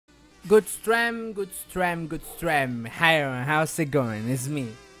Good Strem, good Strem, good Strem. Hi everyone, how's it going? It's me.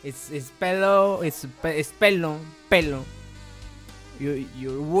 It's Pelo. It's Pelo.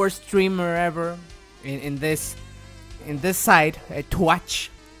 Your worst streamer ever in this site.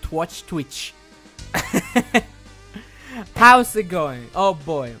 Twitch. How's it going? Oh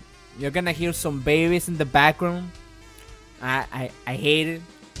boy, you're gonna hear some babies in the background. I hate it.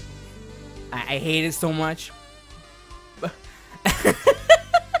 I hate it so much.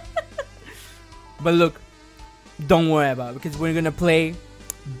 But look, don't worry about it because we're gonna play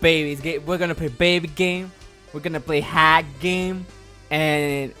babies. We're gonna play baby game. We're gonna play hack game,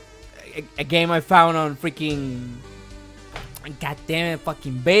 and a game I found on freaking. God damn it,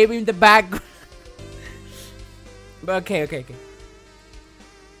 fucking baby in the background. But okay.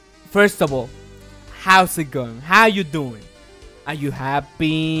 First of all, how's it going? How you doing? Are you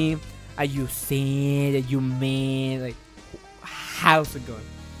happy? Are you sad? Are you mad? Like, how's it going?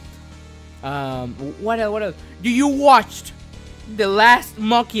 What else? Do you watched the last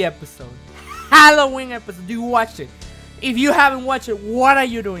monkey episode? Halloween episode? Do you watch it? If you haven't watched it, what are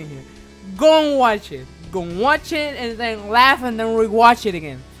you doing here? Go and watch it. Go and watch it and then laugh and then rewatch it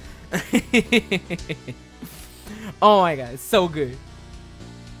again. Oh my god, it's so good.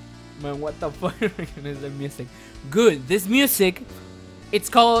 Man, what the fuck is the music? Good. This music, it's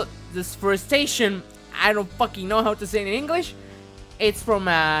called this forestation. I don't fucking know how to say it in English. It's from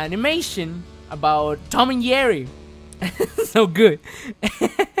an animation about Tom and Jerry. So good.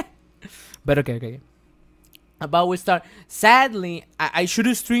 But okay. About we start. Sadly, I should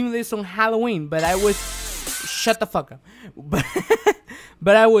have streamed this on Halloween, but I was shut the fuck up.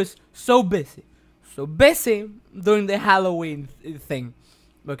 But I was so busy doing the Halloween thing.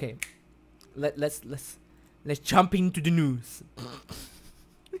 Okay, let's jump into the news.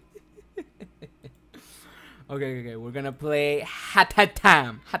 Okay, we're gonna play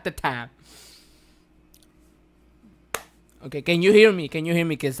Hatatam. Okay, can you hear me?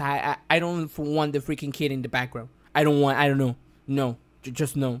 Cause I don't want the freaking kid in the background. I don't know. No,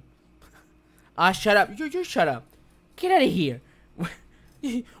 just no. Ah, shut up. You shut up. Get out of here.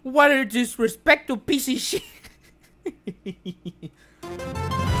 What a disrespectful piece of shit.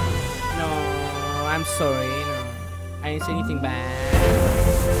 No, I'm sorry. No, I didn't say anything bad.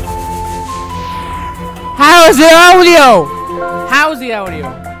 How's the audio?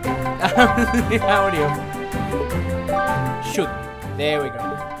 Shoot. There we go.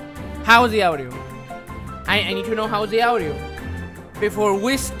 How's the audio? I need to know how's the audio before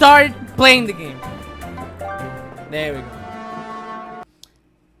we start playing the game. There we go.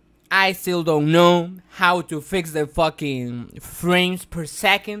 I still don't know how to fix the fucking frames per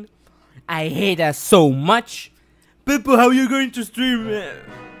second. I hate that so much. People, how are you going to stream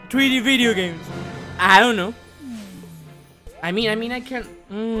 3D video games? I don't know. I mean I can't.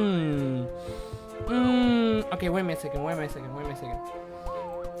 Okay, wait a second.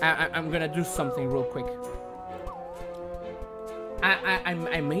 I'm gonna do something real quick.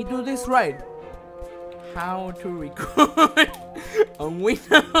 I may do this right. How to record on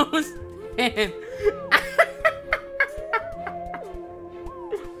Windows and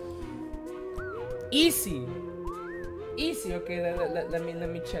easy. Okay, let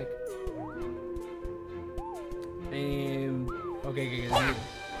me check. Okay.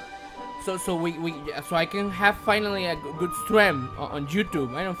 So I can have finally a good stream on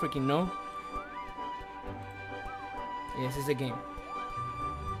YouTube. I don't freaking know. Yes, it's a game.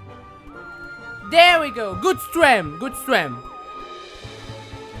 There we go. Good stream.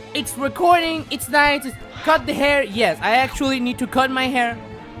 It's recording. It's nice. Cut the hair. Yes, I actually need to cut my hair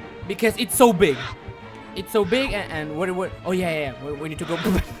because it's so big. And what? Oh yeah. We need to go.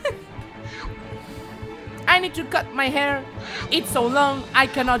 I need to cut my hair. It's so long. I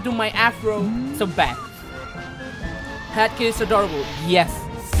cannot do my afro. So bad. Hat kid is adorable. Yes.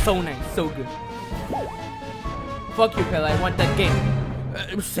 So nice. So good. Fuck you, Pell. I want that game.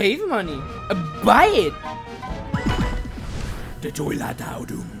 Save money. Buy it.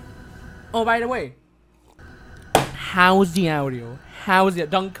 Oh, by the way. How's the audio?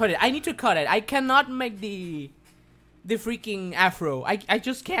 Don't cut it. I need to cut it. I cannot make the freaking afro. I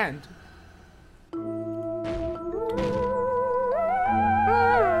just can't.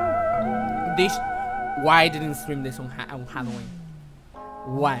 Why I didn't stream this on Halloween?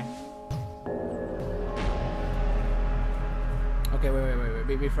 Why? Okay,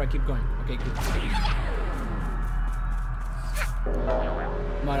 wait, before I keep going. Okay, good.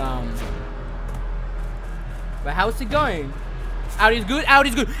 But how's it going? Audio's good.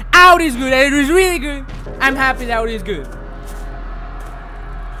 Audio's really good. I'm happy that audio is good.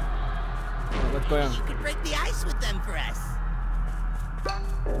 What's going on? You could break the ice with them for us.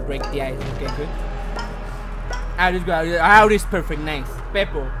 break the ice. Okay, good. Out is perfect. Nice.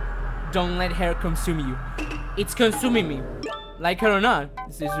 Peppo, don't let hair consume you. It's consuming me. Like her or not,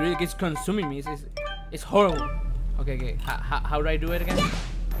 it's consuming me. It's horrible. Okay. How do I do it again?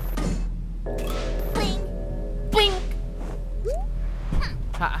 Blink. Blink.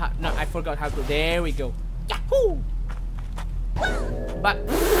 No, I forgot how to. There we go. Yahoo! But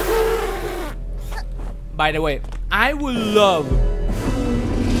by the way, I would love.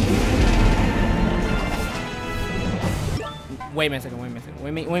 Wait a second.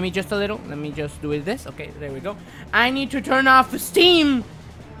 Wait me just a little. Let me just do this. Okay, there we go. I need to turn off Steam.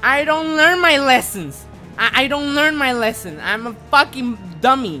 I don't learn my lessons. I don't learn my lesson. I'm a fucking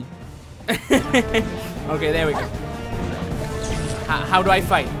dummy. Okay, there we go. How do I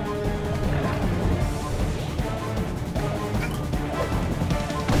fight?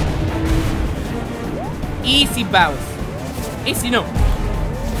 Easy bounce. Easy, no.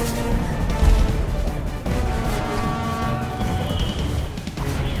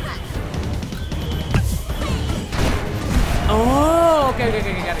 Oh, okay,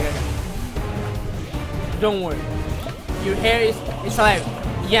 got it. Don't worry. Your hair is alive.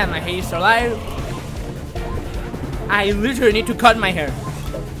 Yeah, my hair is alive. I literally need to cut my hair.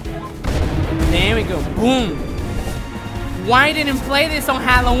 There we go. Boom. Why didn't play this on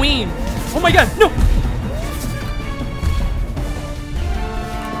Halloween? Oh my god, no!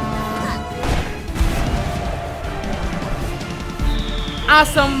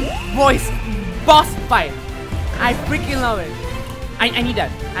 Awesome voice boss fight. I freaking love it. I need that.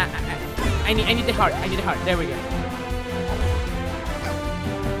 I need the heart. I need the heart. There we go.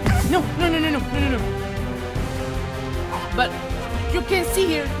 No. But you can see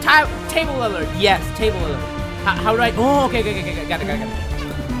here table alert. Yes, table alert. How do I? Oh, okay. Got it.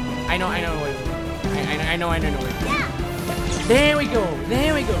 I know. I know. There we go.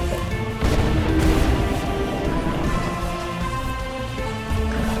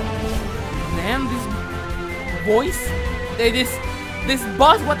 Damn, this voice. This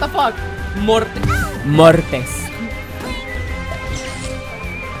boss. What the fuck? Mortes.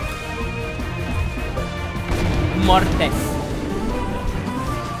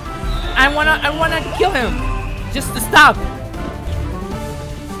 I wanna kill him just to stop.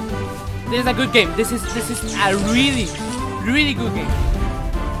 This is a good game. This is a really good game.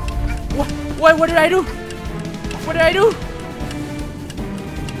 What did I do? What did I do?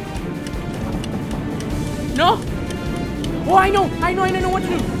 No. Oh, I know what to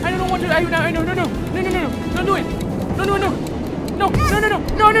do. I know what to do. I know. No. Don't do it.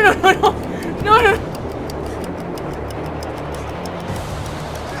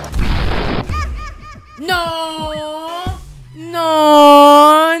 No.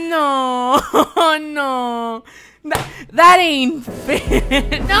 No. That ain't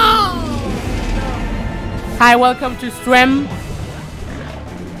fair. No. Hi, welcome to Strem.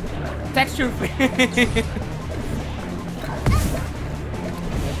 Texture.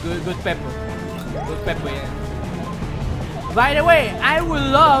 Good pepper. Yeah. By the way, I would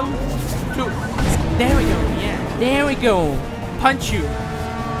love to. There we go. Yeah. There we go. Punch you.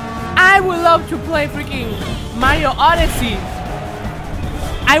 I would love to play freaking Mario Odyssey.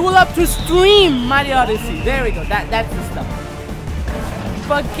 I would love to stream Mario Odyssey. There we go. That's the stuff.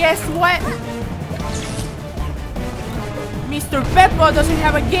 But guess what? Mr. Peppo doesn't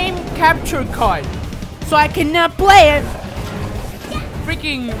have a game capture card, so I cannot play it.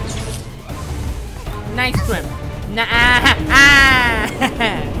 Freaking nice trim.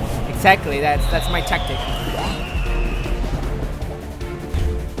 Exactly. That's my tactic.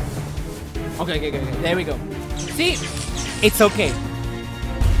 Okay. There we go. See, it's okay.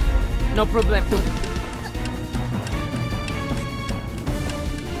 No problem.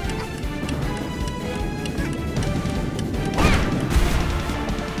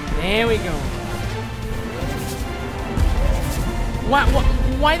 There we go.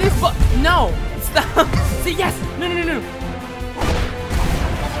 Why this? No! Stop! See, yes! No!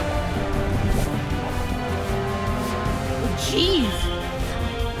 Oh, jeez!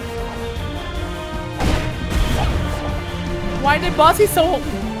 Why the boss is so?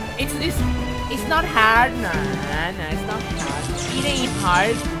 It's not hard. Nah, it's not hard. It ain't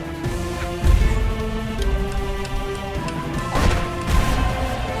hard.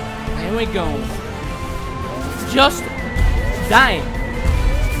 There we go. Just die.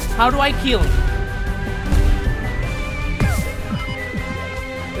 How do I kill?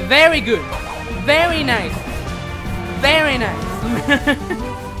 Very good. Very nice. Very nice.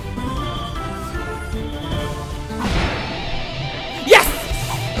 Yes!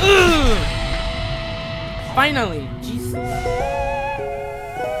 Ugh! Finally. Jesus.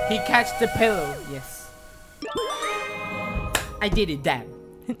 He catched the pillow. Yes. I did it, Dad.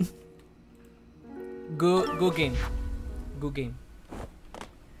 Good game. Good game.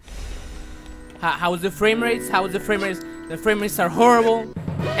 How's the frame rates? How's the frame rates? The frame rates are horrible.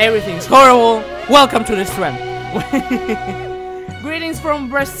 Everything's horrible. Welcome to the stream. Greetings from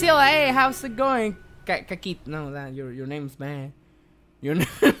Brazil. Hey, how's it going? Kakit. No, that your name's bad. Your name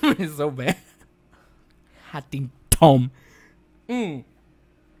is so bad. Hatting Tom.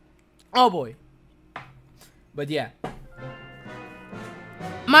 Oh boy. But yeah.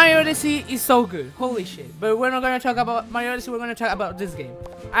 Mario Odyssey is so good. Holy shit. But we're not gonna talk about Mario Odyssey, we're gonna talk about this game.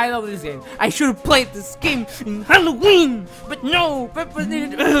 I love this game. I should have played this game in Halloween, but no, Pepper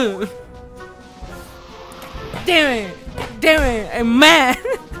did it. Damn it! Damn it! I'm mad!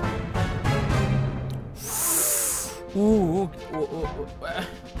 Ooh,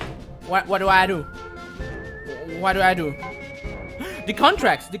 what do I do? What do I do? The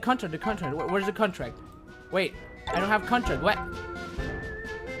contract. Where's the contract? Wait, I don't have contract. What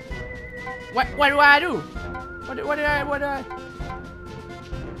do I do? What do I?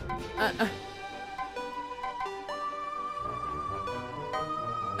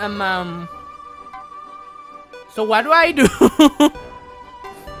 So what do I do?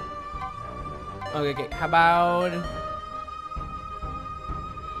 Okay, how about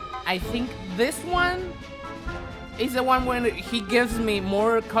I think this one is the one when he gives me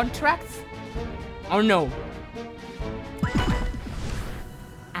more contracts? Or no?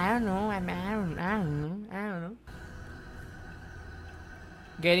 I don't know. I don't know.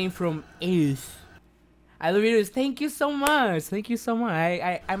 Getting from Ace. I love videos. Thank you so much. Thank you so much.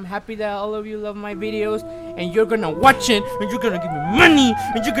 I'm happy that all of you love my videos and you're gonna watch it and you're gonna give me money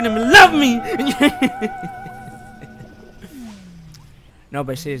and you're gonna love me. No,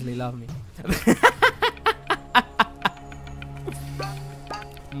 but seriously, love me.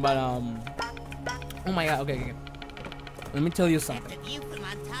 But oh my god. Okay. Let me tell you something.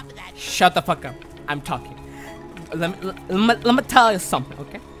 Shut the fuck up. I'm talking. Let me tell you something,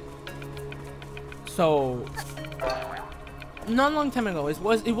 okay? So, not a long time ago. It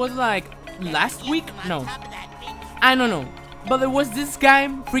was like last week. No, I don't know. But there was this guy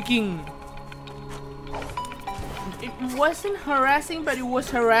freaking. It wasn't harassing, but it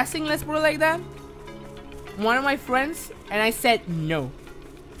was harassing. Let's put it like that. One of my friends, and I said no.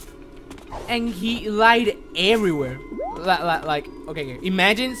 And he lied everywhere. Like okay,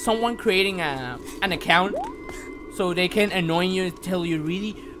 imagine someone creating an account so they can annoy you and tell you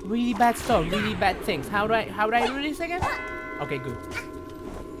really bad stuff, really bad things. How do I do this again? Okay, good.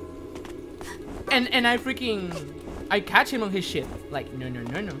 And I catch him on his shit. Like no.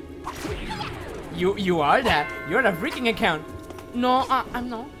 You are that. You're a freaking account. No, I'm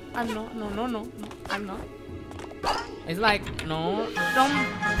not. No, I'm not. It's like no,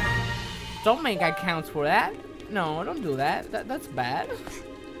 don't make accounts for that. No, don't do that. That's bad.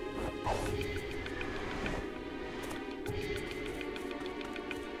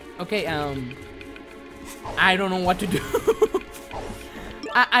 Okay, I don't know what to do.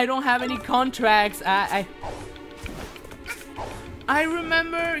 I don't have any contracts. I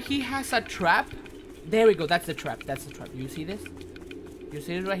remember he has a trap. There we go. That's the trap. You see this? You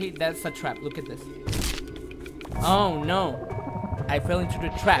see it right here? That's a trap. Look at this. Oh no. I fell into the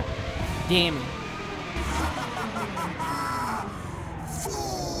trap. Damn it.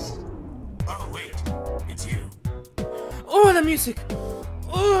 Oh wait, it's you. Oh, the music.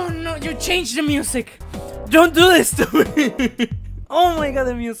 Oh no, you changed the music. Don't do this to me. Oh my god,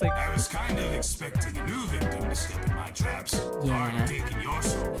 the music. I was kind of expecting a new victim to step in my traps. Yeah. Taking your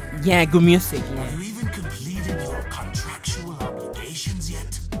soul. Yeah, good music. Yeah. Have you even completed your contractual obligations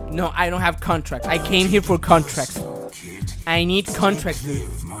yet? No, I don't have contracts. I came here for contracts. Kid, I need contracts, dude.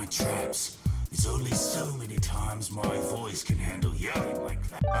 with my traps. There's only so many times my voice can handle yelling like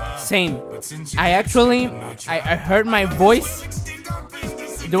that. Same. But since you I actually, I heard my voice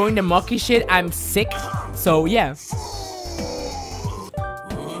doing the monkey shit. I'm sick. So yeah.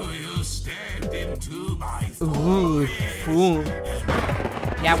 you stepped into my Ooh, fool.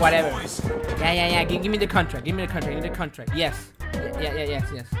 Yeah, whatever. Yeah. Give me the contract. Give me the contract. Yes.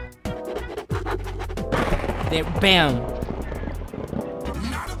 Yes. There, bam.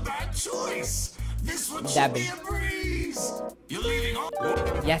 Not a bad choice. This one should Dab be it. a breeze. You're leaving all.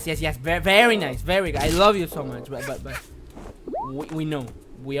 Yes. Very nice. Very good. I love you so much. But we know.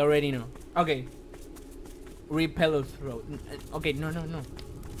 We already know. Okay. Read Pelo's throat. Okay, no.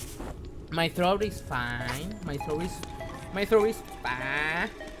 My throat is fine. My throat is fine.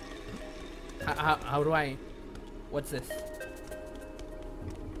 How do I? What's this?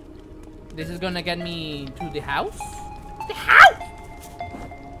 This is gonna get me to the house? The house!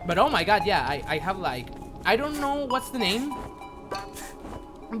 But oh my god, yeah, I have like, I don't know what's the name,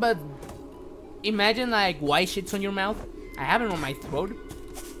 but imagine like white shits on your mouth. I have it on my throat.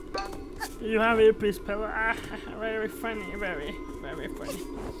 You have it, please, Pelo. Very funny, very funny.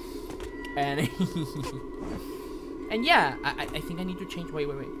 And and yeah, I think I need to change. Wait.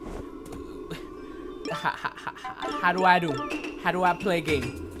 How do I do? How do I play a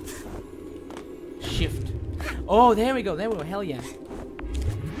game? Shift. Oh, there we go. Hell yeah.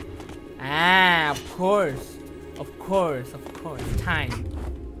 Ah, of course. Time.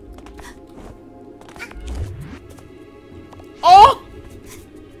 Oh!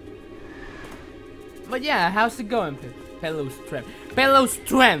 But yeah, how's it going, Pelo Strem? Pelo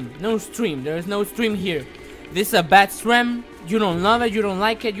Strem. No stream. There is no stream here. This is a bad stream. You don't love it. You don't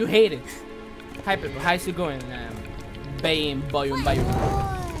like it. You hate it. Hi, people. How's it going? Baying, volume.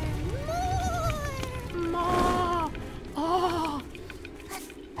 More. Oh.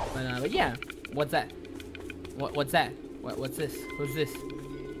 But yeah. What's that? What's that? What's this? Who's this?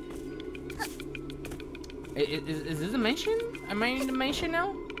 Is this a mansion? Am I in the mansion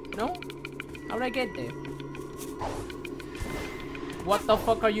now? No? How would I get there? What the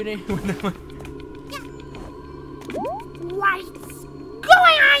fuck are you doing? What's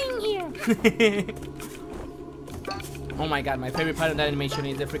going on here? Oh my god, my favorite part of that animation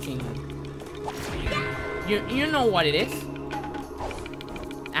is the freaking... You know what it is?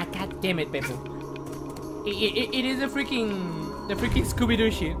 Ah, god damn it, people. It is the freaking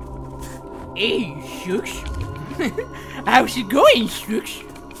Scooby-Doo shit. Hey, Shooks. How's it going, Shooks?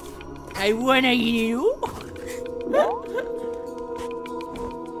 I wanna you.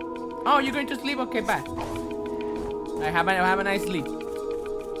 Oh, you're going to sleep? Okay, bye. I have a nice sleep.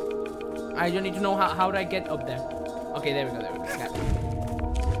 I just need to know how do I get up there. Okay, there we go. Got it.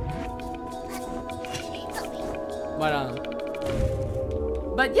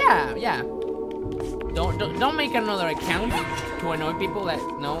 But yeah. Don't make another account to annoy people.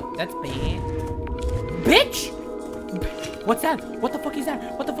 No, that's bad. Bitch! What's that? What the fuck is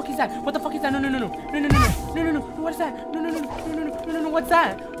that? What the fuck is that? No. What's that? No. What's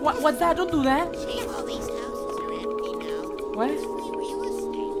that? What's that? Don't do that. Shame all these houses are empty now. What? Free real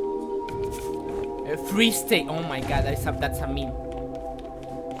estate. Free state. Oh my god, that's a meme.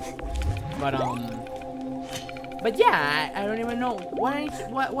 But yeah, I don't even know what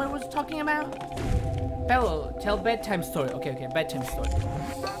I was talking about. Pelo, tell bedtime story. Okay, bedtime story.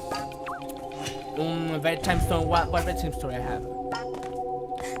 Bedtime story. What bedtime story I have?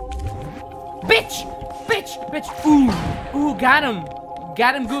 Bitch! Ooh, got him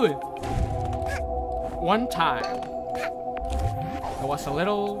good. One time, there was a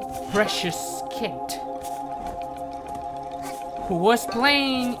little precious kid who was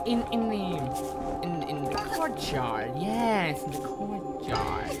playing in the courtyard. Yes, in the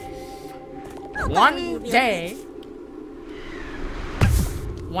courtyard. One day,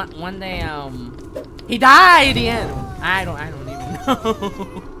 he died at the end. I don't even know.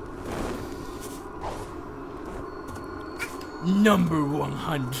 Number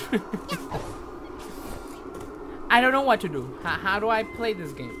 100. I don't know what to do. How do I play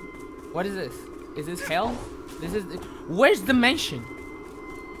this game? What is this? Is this hell? Where's the mansion?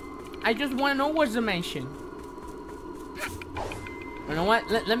 I just want to know where's the mansion. You know what?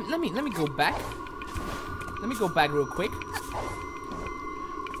 Let me go back. Let me go back real quick.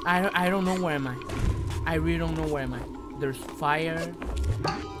 I don't know where am I. I really don't know where am I. There's fire.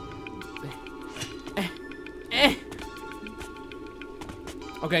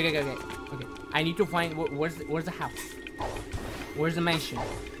 Okay. I need to find where's the house. Where's the mansion?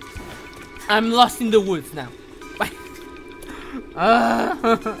 I'm lost in the woods now.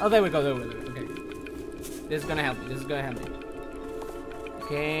 Oh, there we go. Okay. This is gonna help me.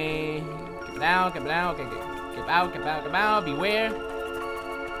 Okay. Get out. Okay. Get out. Beware.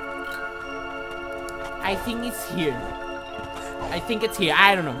 I think it's here.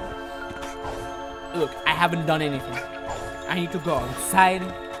 I don't know. Look, I haven't done anything. I need to go outside.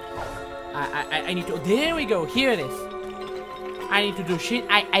 I need to. There we go. Here it is. I need to do shit.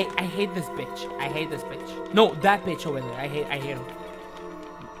 I hate this bitch. No, that bitch over there. I hate her.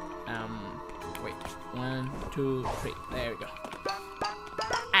 Wait. 1, 2, 3. There we go.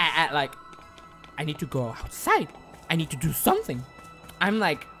 I need to go outside. I need to do something. I'm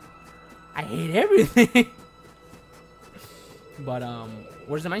like, I hate everything. But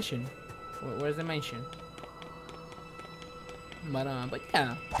where's the mansion? Where's the mansion? But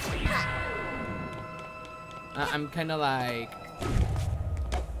yeah. I'm kind of like.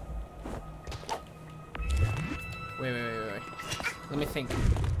 Wait. Let me think.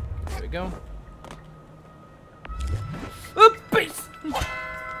 There we go. Oops!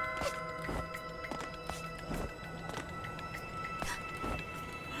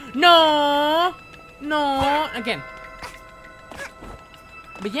 No! No! Again.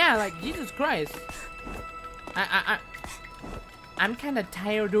 But yeah, like, Jesus Christ. I'm kind of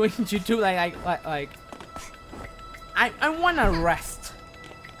tired doing YouTube. Like, I wanna rest.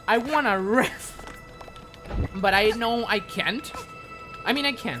 I wanna rest. But I know I can't. I mean,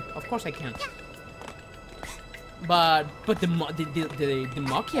 I can. Of course I can. But the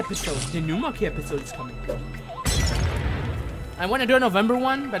Maki episode, the new Maki episode is coming. I want to do a November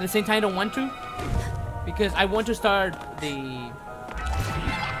one, but at the same time I don't want to, because I want to start the.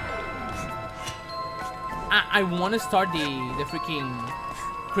 I want to start the freaking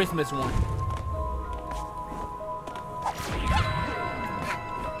Christmas one.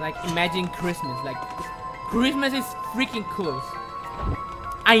 Like, imagine Christmas. Like, Christmas is freaking close.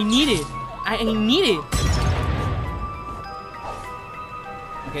 I need it. I need it.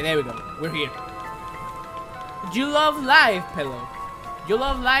 Okay, there we go. We're here. You love life, Pelo. You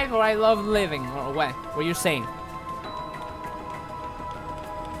love life, or I love living, or what? What you're saying?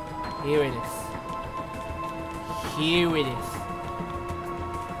 Here it is. Here it is.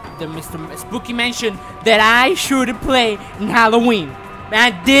 The Mr. Spooky Mansion that I should play in Halloween. But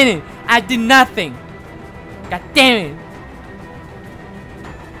I didn't. I did nothing. God damn it.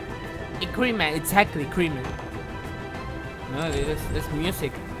 It creamy, exactly creamy. No, this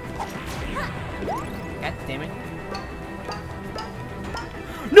music. God damn it.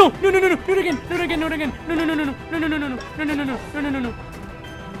 No, no, no, no, no, not again, not again, not again. No, no, no, no, no, no, no, no, no, no, no, no, no, no, no, no, no.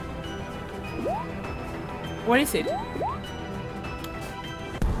 What is it?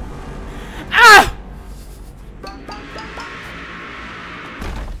 Ah!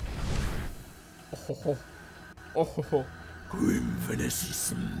 Oh, oh, oh, Grim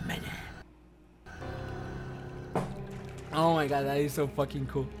Fantasy Man. Oh my god, that is so fucking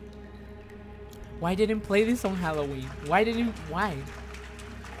cool. Why didn't play this on Halloween? Why?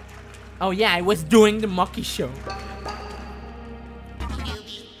 Oh yeah, I was doing the Mucky show.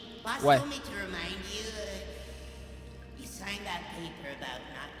 Newbie, boss What? told me to remind you, you signed that paper about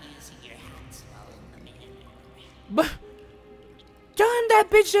not using your hats while in the manor. But tell him that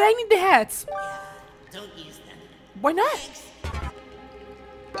bitch that I need the hats. Yeah, don't use them. Why not? Thanks.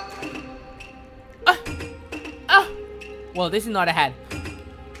 Well, this is not a hat.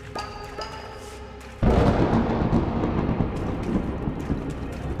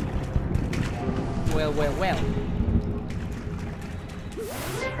 Well.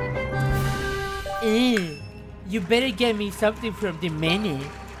 You better get me something from the menu,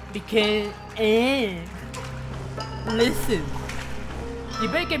 because listen, you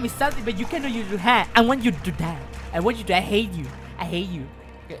better get me something, but you cannot use your hat. I want you to die. I want you to. I hate you. I hate you.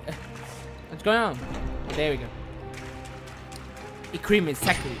 Okay, what's going on? There we go. Cream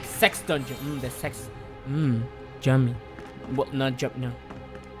exactly. Sex dungeon. The sex. Yummy. Well, not jump. No.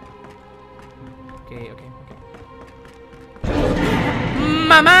 Okay.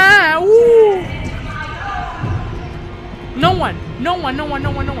 Mama! Woo! No one.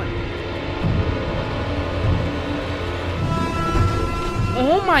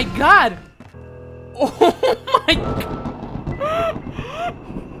 Oh my god! Oh my god!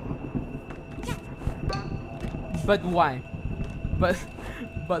 But why?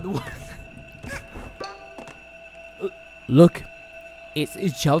 But what? Look, it's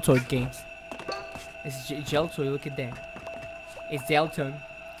Geltoid games. It's Geltoid. Look at that. It's Geltoid.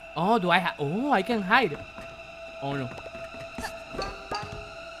 Oh, do I have? Oh, I can hide. Oh no.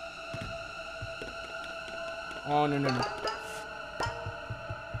 Oh no.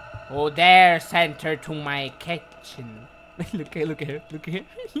 Oh, there, center to my kitchen. Look here.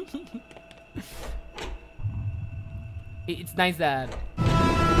 It's nice that.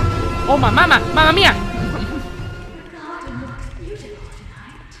 Oh my mamma mia! The garden looks beautiful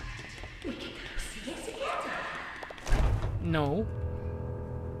tonight. We can go see it together. No.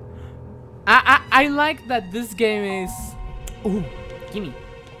 I like that this game is. Ooh, gimme.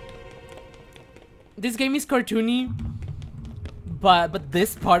 This game is cartoony, but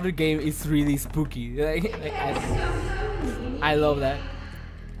this part of the game is really spooky. I love that.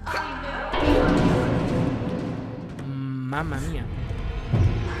 Mamma mia.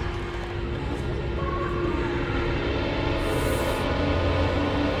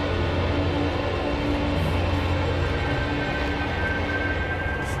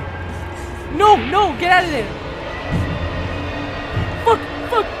 No, get out of there.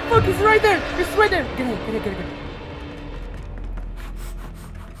 Fuck, it's right there. Get out.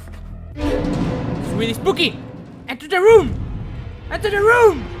 It's really spooky. Enter the room.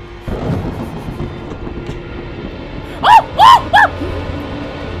 Oh!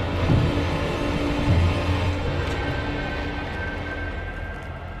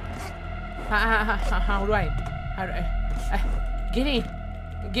 How do I? How do I? Get in!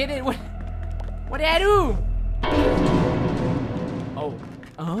 Get in! What did I do? Oh.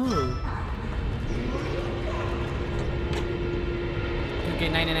 Oh. Okay,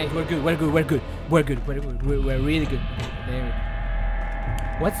 nice. We're good. We're really good. Okay, there we go.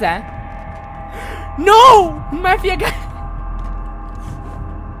 What's that? No! Mafia guy!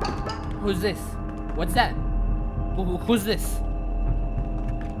 Who's this? What's that? Who's this?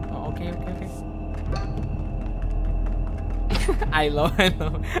 Oh, okay. I love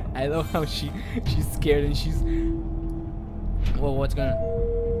how she's scared and she's. Well, what's going on?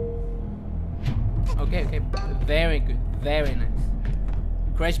 Okay. Very good. Very nice.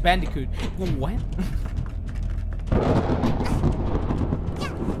 Crash Bandicoot. What?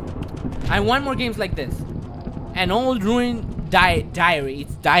 I want more games like this. An old ruined diary.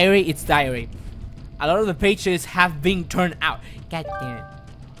 It's diary. A lot of the pages have been turned out. God damn it.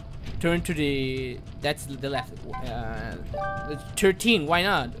 Turn to the. That's the left. 13. Why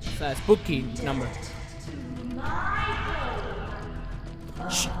not? It's a spooky number.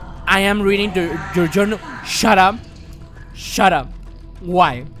 Shh. I am reading your journal. Shut up.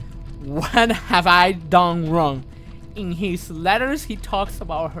 Why? What have I done wrong? In his letters, he talks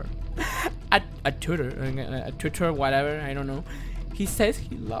about her. A tutor, whatever. I don't know. He says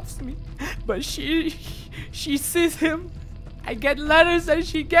he loves me, but she sees him. I get letters and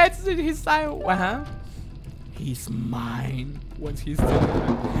she gets in his side. Huh? He's mine once he's done.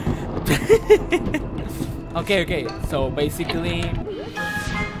 Okay. So basically,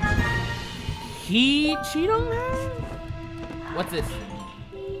 he cheated on her. What's this?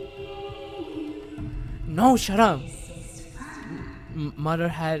 No, shut up. Mother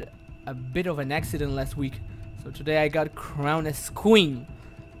had a bit of an accident last week, so today I got crowned as queen.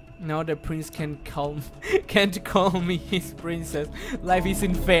 Now the prince can't call me his princess. Life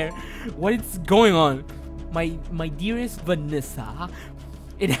isn't fair. What is going on? My dearest Vanessa,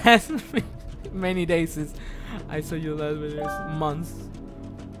 it has been many days since I saw you last months.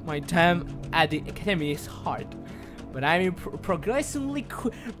 My time at the academy is hard, but I'm progressing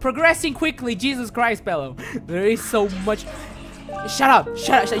quickly. Jesus Christ, Pelo. There is so much. Shut up.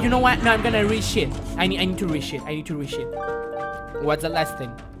 You know what? No, I'm gonna read shit. I need to read shit. What's the last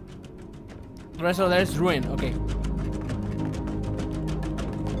thing? The rest of that is ruined. Okay.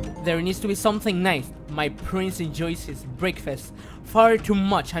 There needs to be something nice. My prince enjoys his breakfast far too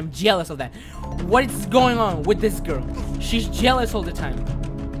much. I'm jealous of that. What is going on with this girl? She's jealous all the time.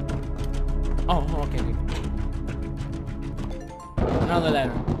 Oh, okay. Another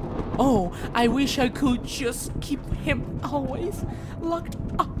letter. Oh, I wish I could just keep him always locked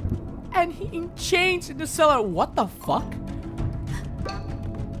up and he in chains in the cellar. What the fuck?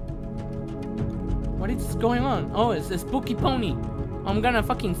 What is going on? Oh, it's a spooky pony. I'm gonna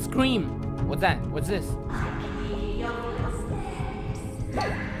fucking scream. What's that? What's this?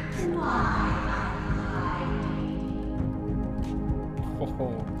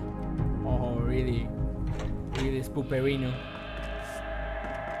 Oh, really spooperino.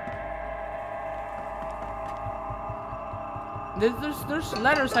 There's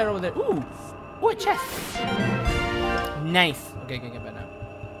letters right over there. Ooh, a chest. Nice. Okay, better.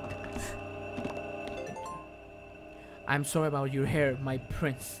 I'm sorry about your hair, my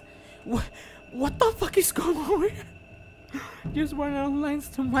prince. What the fuck is going on here? Just one out lines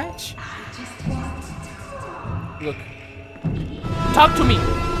to match. Look. Talk to me.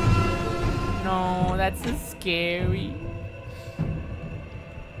 No, that's so scary.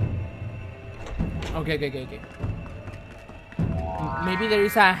 Okay. Maybe there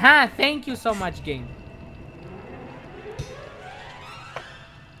is a thank you so much game.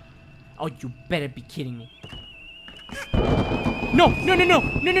 Oh, you better be kidding me. No. Don't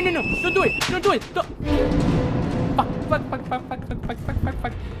do it. Don't. Fuck.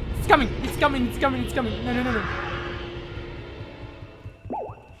 It's coming. No.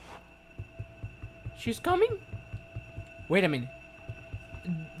 She's coming? Wait a minute.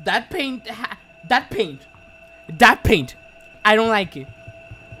 That paint. I don't like it.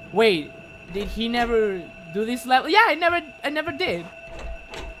 Wait, did he never do this level? Yeah, I never did.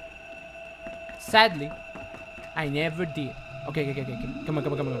 Sadly, I never did. Okay. Come on.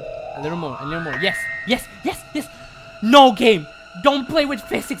 A little more. Yes. No, game. Don't play with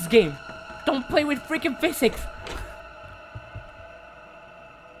physics, game. Don't play with freaking physics.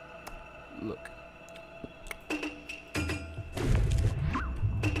 Look.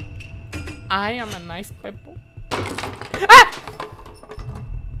 I am a nice people. Ah!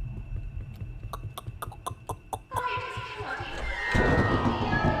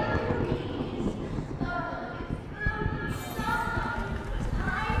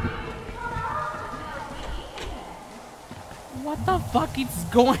 the fuck is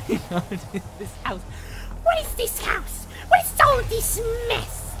going on in this house? What is this house? What is all this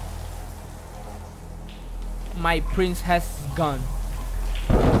mess? My prince has gone.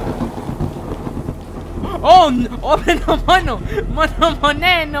 Oh, oh, mano,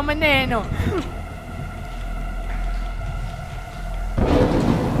 maneno, maneno.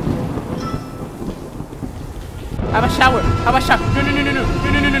 Have a shower. Have a shower. No, no, no, no, no,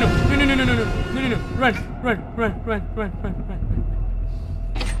 no, no, no, no, no, no, no, no, no, no, no, no. Run, run, run, run, run, run, run.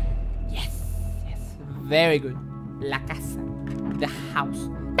 Yes, yes. Very good. La casa. The house.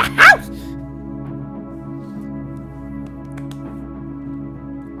 The house.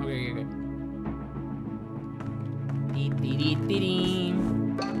 Okay, okay, okay.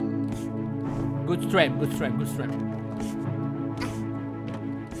 Good strength, good strength, good strength.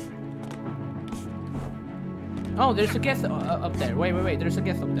 Oh, there's a guest up there. Wait, wait, wait. There's a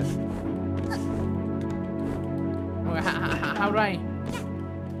guest up there. Oh, how do I?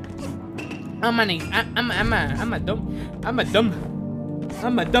 I'm a dumb. I'm a dumb.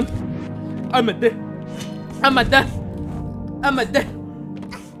 I'm a dumb. I'm a dumb. I'm a dumb. I'm a dumb.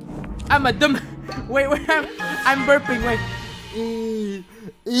 I'm a dumb. Wait, wait. I'm burping. Wait.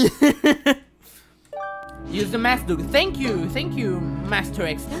 Use the mask, dude. Thank you, Master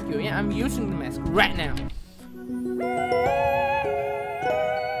X. Thank you. Yeah, I'm using the mask right now.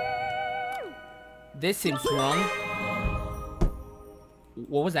 This seems wrong.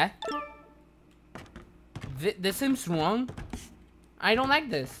 What was that? This seems wrong. I don't like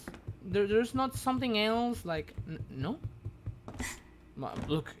this. There's not something else like no.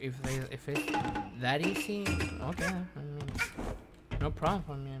 Look, if it's that easy, okay. I mean, no problem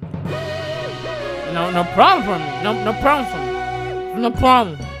for me. No problem for me. No problem for me. No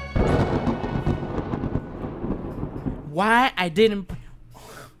problem. Why I didn't?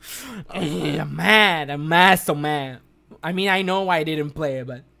 I'm mad. I'm mad. So mad. I mean, I know why I didn't play it,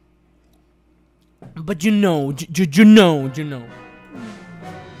 but you know.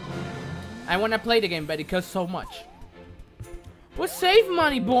 I wanna play the game, but it costs so much. What's save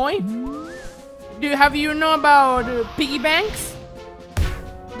money, boy? Have you know about piggy banks?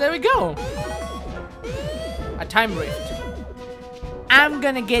 There we go. A time rift. I'm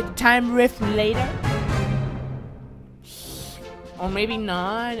gonna get time rift later. Or maybe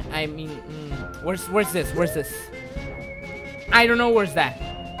not. I mean, where's this? Where's this? I don't know where's that.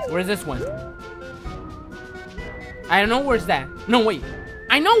 Where's this one? I don't know where's that. No, wait.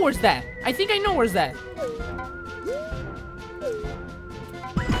 I know where's that. I think I know where's that.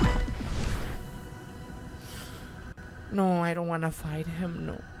 No, I don't want to fight him.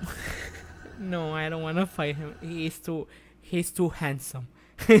 No. No, I don't want to fight him. He's too handsome.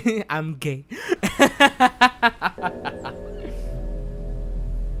 I'm gay.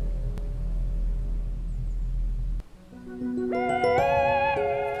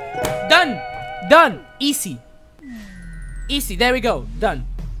 Done. Easy. There we go. Done.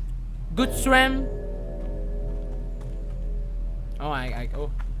 Good Strem. Oh, I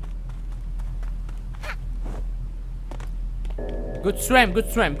go. Good Strem.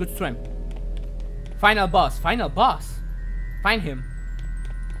 Final boss. Find him.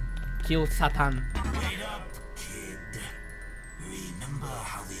 Kill Satan. Wait up, kid. Remember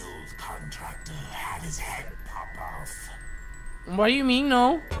how the old contractor had his head pop off? What do you mean,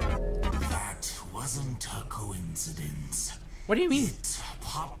 no? That wasn't a coincidence. What do you mean? It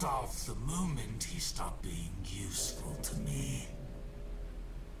popped off the moment he stopped being useful to me.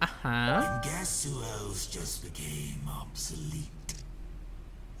 Uh-huh. And guess who else just became obsolete?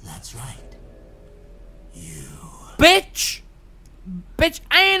 That's right. You. Bitch,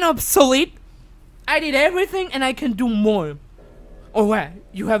 I ain't obsolete. I did everything and I can do more. Oh, what?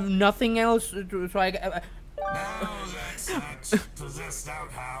 You have nothing else to so I Now that possessed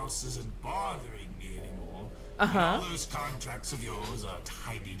outhouse isn't bothering me anymore. All those contracts of yours are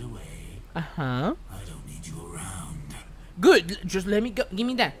tidied away. I don't need you around. Good. Just let me go. Give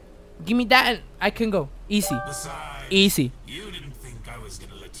me that. And I can go. Easy. Besides, Easy. You didn't think I was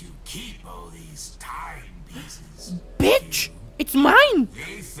gonna let you keep all these timepieces. Bitch, it's mine.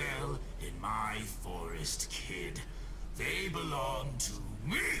 They fell in my forest, kid. They belong to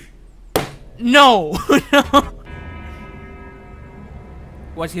me. No. No.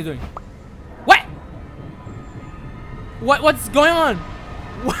 What's he doing? What? What's going on?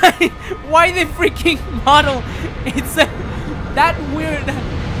 Why the freaking model? It's that weird.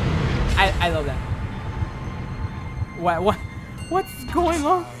 I love that. What's going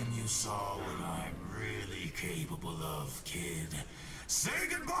on? You saw what I'm really capable of, kid. Say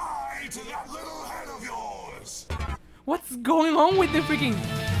goodbye to that little head of yours. What's going on with the freaking?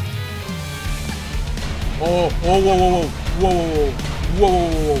 Oh, whoa. Whoa, whoa,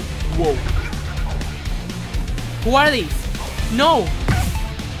 whoa, whoa. Who are these? No.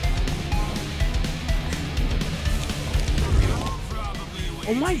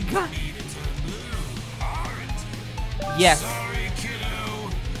 Oh my god. Yes. Sorry, kiddo.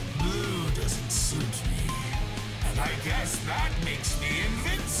 Blue doesn't suit me. And I guess that makes me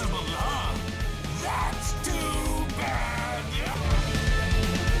invincible, huh? That's too bad.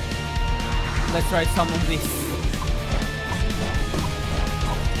 Let's try some of this.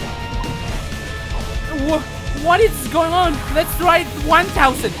 What is going on? Let's try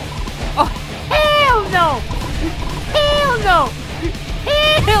 1,000. Oh, hell no! Hell no!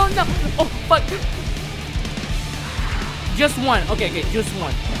 Hell no! Oh, fuck. Just one. Okay, okay, just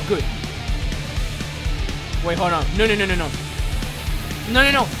one. Good. Wait, hold on. No, no, no, no, no. No,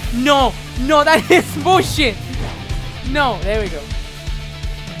 no, no. No, no, that is bullshit. No, there we go.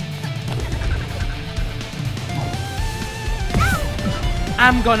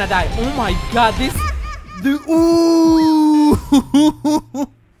 I'm gonna die. Oh my god, this... Ooh!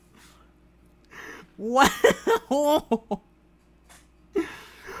 Wow!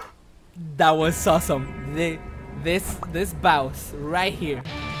 That was awesome. This boss right here.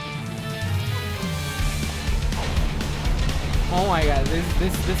 Oh my god,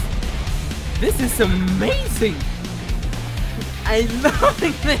 this is amazing. I love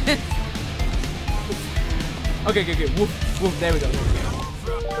this. Okay, okay, okay. Woof, woof. There we go. There we go.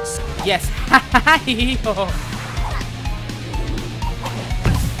 Yes.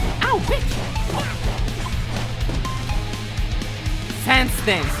 Ow, bitch. Sand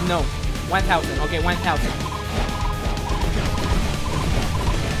stance. No. 1,000. Okay, 1,000.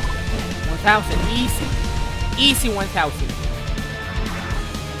 1,000. Easy. Easy 1,000.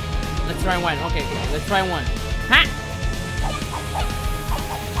 Let's try one. Okay, okay. Let's try one. Ha!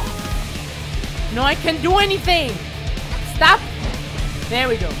 No, I can't do anything. Stop. There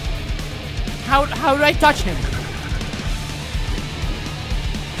we go. How do I touch him?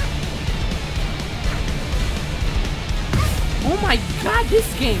 Oh my god, this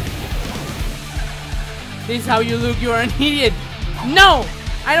game. This is how you look. You're an idiot. No,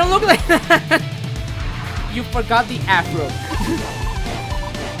 I don't look like that. You forgot the afro.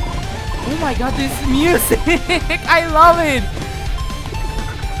 Oh my god, this music. I love it.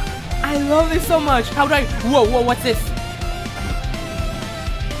 I love this so much. How do I... Whoa, whoa, what's this?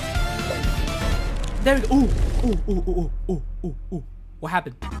 There we go. Ooh, ooh, ooh, ooh, ooh, ooh, ooh. What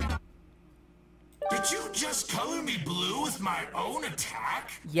happened? Did you just color me blue with my own attack?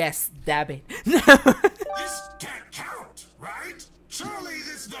 Yes, dab it. This can't count, right? Surely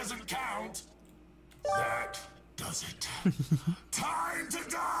this doesn't count. That does it. Time to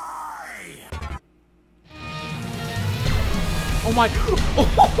die! Oh my...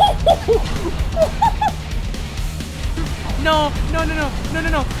 No, no, no, no, no, no,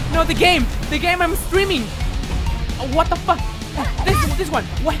 no, no, the game I'm streaming. Oh, what the fuck? This one,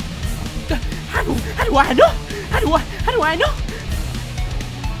 what? How do I know? How do I know?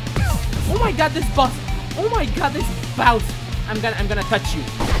 Oh my god, this boss. Oh my god, this boss. I'm gonna touch you.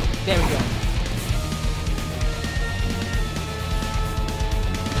 There we go.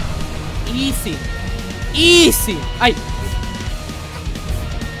 Easy. Easy.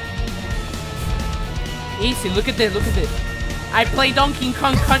 Easy, look at this, look at this. I play Donkey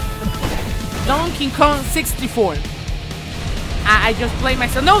Kong 64. I just play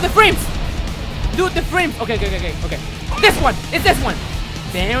myself. No, the frames! Dude, the frames! Okay, okay, okay, okay. This one! It's this one!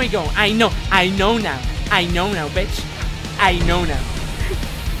 There we go. I know now. I know now, bitch. I know now.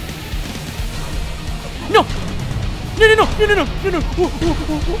 No! No, no, no, no, no, no, no, no.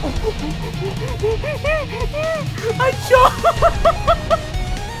 I jumped!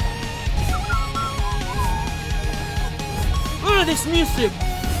 Oh, this music!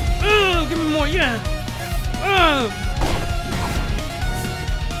 Oh, give me more, yeah! Oh!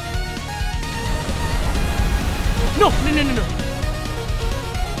 No, no, no, no, no!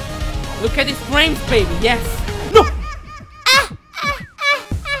 Look at these frames, baby, yes! No!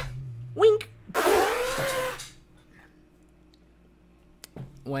 Wink!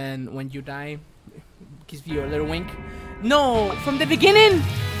 When you die, it gives you a little wink. No! From the beginning!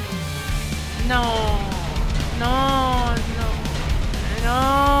 No! No, no, no,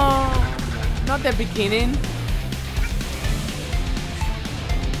 not the beginning.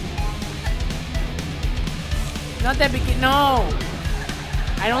 Not the beginning, no.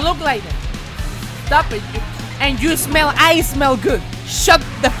 I don't look like that. Stop it. And you smell, I smell good. Shut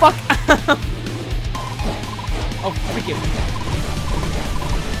the fuck up. Oh, freaking.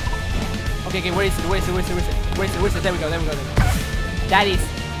 Okay, okay, where is it? Where is it? Where is it? Where is it? Where is it? Where is it? There we go, there we go, there we go.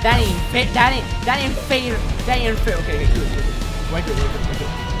 That ain't fair. That ain't fair. That ain't fair. Okay, good. We're good.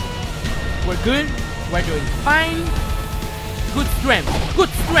 We're good. We're doing fine. Good strength. Good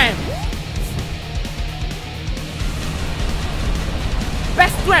strength.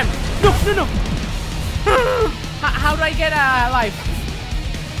 Best strength. No. How do I get a life?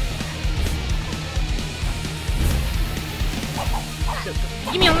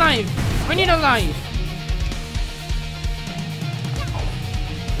 Give me a life. I need a life.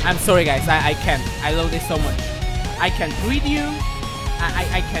 I'm sorry, guys. I can't. I love this so much. I can't read you.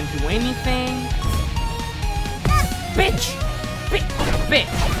 I can't do anything. Bitch. Bitch.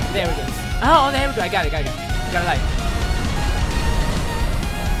 There we go. Oh, there we go. I got it. Got a life.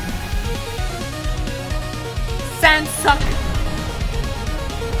 Sand suck.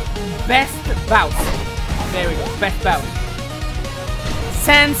 Best bout. There we go. Best bout.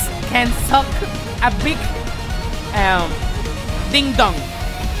 Sands can suck a big ding dong.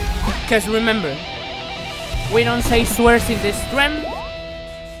 Because remember, we don't say swears in this stream.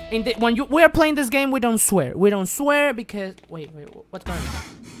 When we are playing this game, we don't swear. We don't swear because wait, what's going on?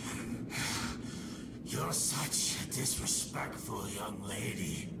 You're such a disrespectful young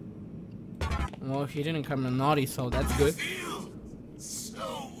lady. Well, he didn't come in naughty, so that's good. I feel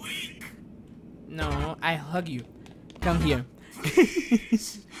so weak. No, I hug you. Come here.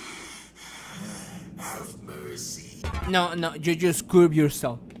 Have mercy. No, you just curb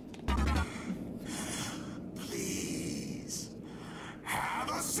yourself. Please. Have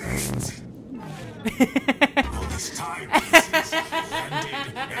a seat. All this time pieces landed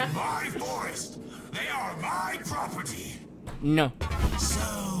in my forest. They are my property. No.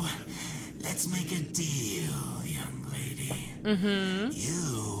 So, let's make a deal, young lady.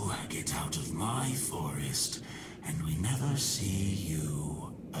 You get out of my forest, and we never see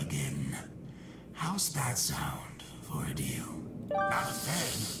you again. How's that sound for a deal? Not a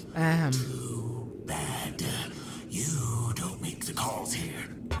fan. Too bad. You don't make the calls here.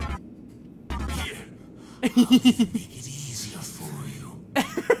 Here, I'll make it easier for you.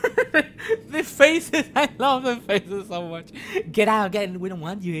 The faces, I love the faces so much. Get out, we don't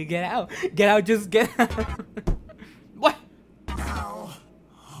want you. Get out, just get out. What? Now,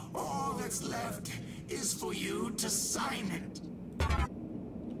 all that's left is for you to sign it.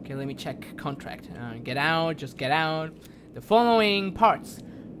 Okay, let me check contract. Get out, just get out. The following parts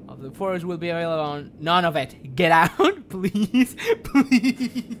of the forest will be available on none of it. Get out, please.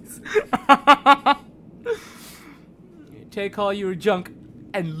 Take all your junk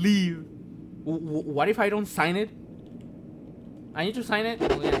and leave. What if I don't sign it? I need to sign it?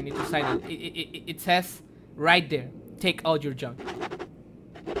 Oh yeah, I need to sign it. It says right there, take all your junk.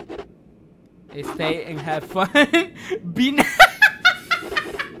 Stay and have fun. Be nice.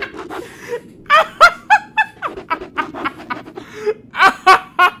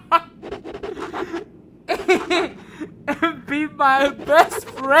 Be my best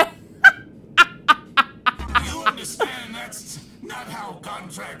friend. You understand that's not how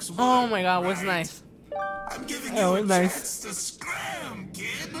contracts work. Oh my god, what's right? nice. I'm giving Oh, you a nice. chance to scram,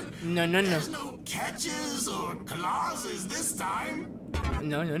 kid. No. There's no catches or clauses this time.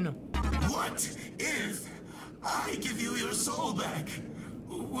 No. What if I give you your soul back?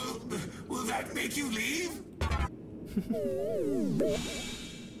 Will that make you leave?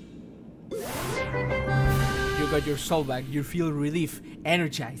 You got your soul back, you feel relief,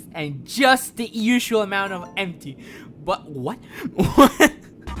 energized, and just the usual amount of empty. But what? What?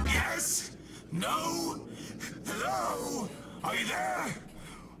 Yes? No? Hello? Are you there?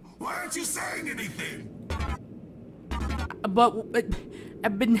 Why aren't you saying anything? But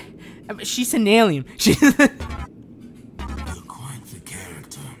she's an alien. She's You're quite the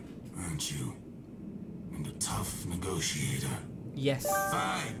character, aren't you? And a tough negotiator. yes.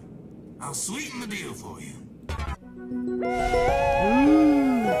 Fine. I'll sweeten the deal for you.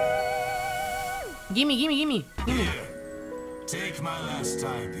 Gimme. Here. Take my last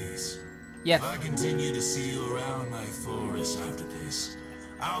timepiece. Yes. If I continue to see you around my forest after this,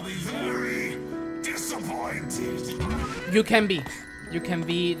 I'll be very disappointed. You can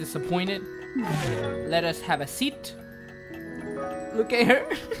be disappointed. Let us have a seat. Look at her.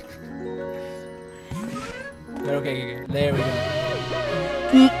 Okay. There we go.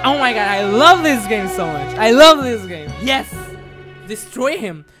 Oh my god, I love this game so much. I love this game. Yes. Destroy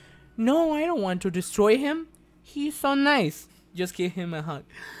him. No, I don't want to destroy him. He's so nice. Just give him a hug.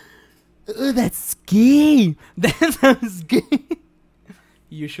 That's gay. That sounds gay.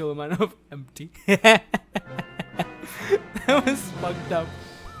 Usual amount of empty. That was fucked up.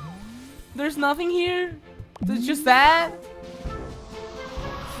 There's nothing here. There's just that.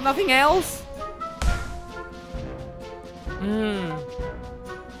 Nothing else.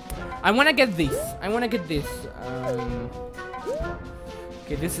 I wanna get this. I wanna get this.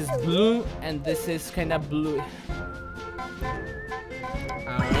 Okay, this is blue, and this is kind of blue.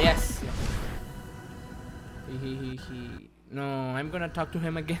 Yes. No, I'm gonna talk to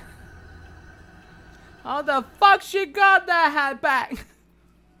him again. How the fuck she got that hat back?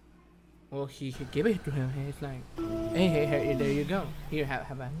 Well, he gave it to him. He's like, hey, there you go. Here,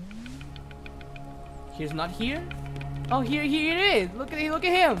 have that. He's not here. Oh, here it is. Look at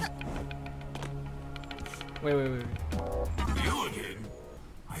him. Wait. You again?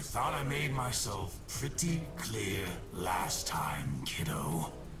 I thought I made myself pretty clear last time,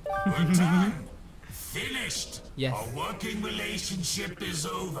 kiddo. We're done. Finished. Yes. Our working relationship is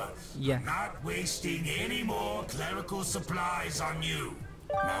over. Yeah. I'm not wasting any more clerical supplies on you.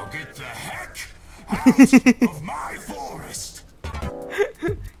 Now get the heck out of my forest.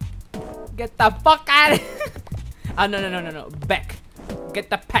 Get the fuck out of here. Oh, no. Back. Get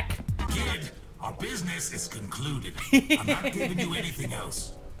the pack. Kid, our business is concluded. I'm not giving you anything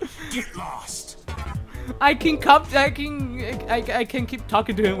else. Get lost. I can keep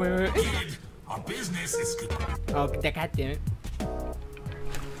talking to him. Wait. Kid, our business is Oh, god damn it.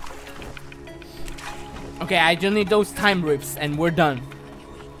 Okay, I just need those time rips and we're done.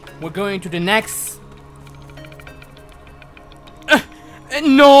 We're going to the next.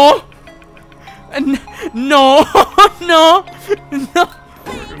 No! No! No! No!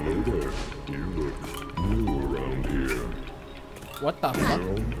 Hello there. You look new around here. What the fuck?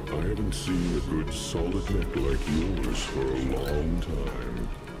 Well, I haven't seen a good solid neck like yours for a long time.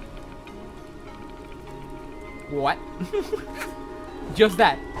 What? Just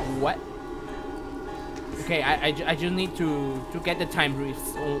that. What? Okay, I just need to get the time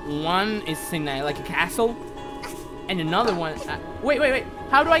briefs. One is in like a castle, and another one. Wait.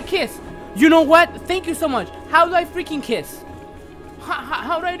 How do I kiss? You know what? Thank you so much. How do I freaking kiss?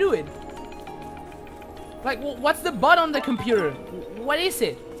 How do I do it? Like, what's the button on the computer? What is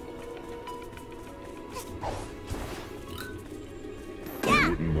it? I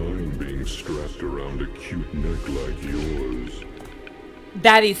wouldn't mind being strapped around a cute neck like yours.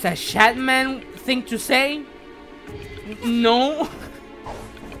 That is a Shatman thing to say? No.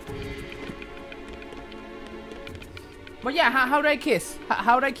 But yeah, how do I kiss?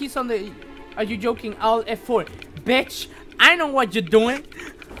 How do I kiss on the... Are you joking? Alt F4. Bitch, I know what you're doing.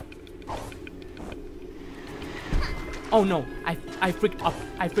 Oh no, I freaked up.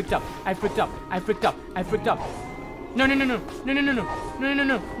 I freaked up. No.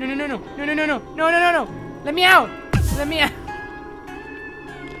 Let me out.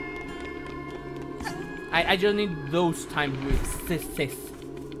 I just need those time briefs.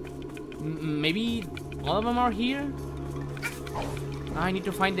 Maybe all of them are here. I need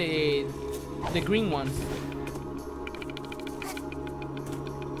to find the green ones.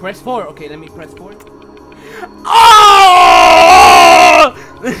 Press 4. Okay, let me press 4. Oh!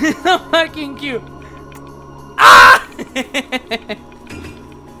 So fucking cute. Ah!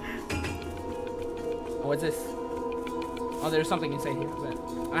 What's this? Oh, there's something inside here. But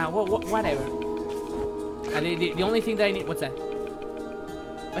whatever. The only thing that I need. What's that?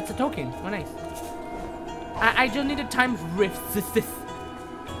 That's a token. Oh, nice. I just need a time rift.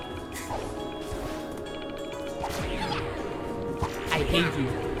 I hate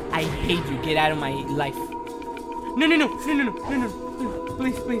you. Get out of my life. No.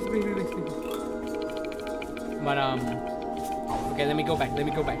 Please. But okay, let me go back. Let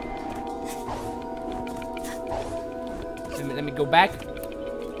me go back.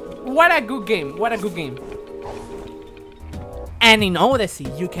 What a good game. And in Odyssey,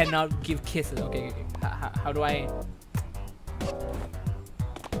 you cannot give kisses. Okay. How do I?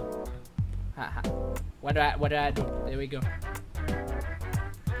 What do I do? There we go.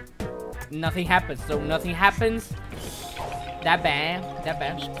 Nothing happens. So nothing happens. That bad.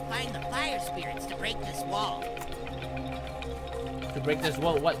 We need to find the fire spirits to break this wall. To break this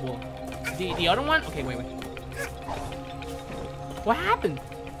wall? What wall? The other one? Okay, wait. What happened?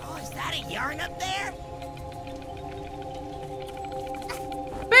 Oh, is that a yarn up there?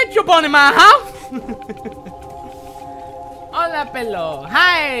 Bitch, you're born in my house! Hola, Pelo.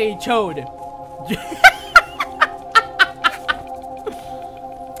 Hi, Chode.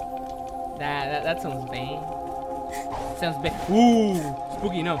 That sounds bad. Sounds bad. Ooh,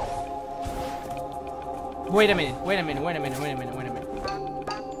 spooky, no. Wait a minute. Let me...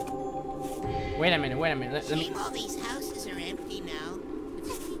 All these houses are empty now.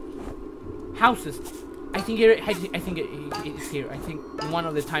 Houses. I think it's here. I think one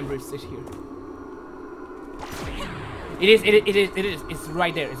of the time rifts is here. It is. It's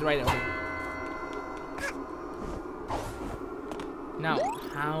right there. Okay. Now,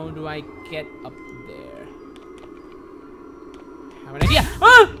 how do I get up there? I have an idea.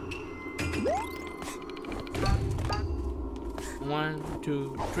 Ah! 1,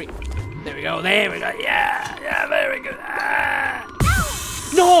 2, 3. There we go. There we go. Yeah, yeah, very good. Ah!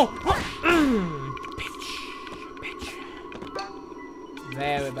 No! Bitch.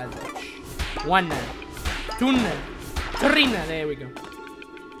 Very bad bitch. 1, 2, 3. There we go.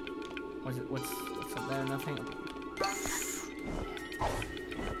 What's up there? Nothing.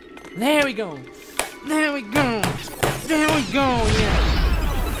 There we go. There we go. There we go. Yeah.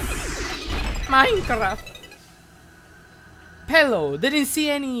 Minecraft. Pelo didn't see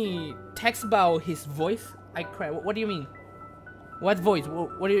any text about his voice. I cried. What do you mean? What voice?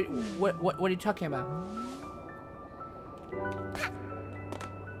 What are you talking about?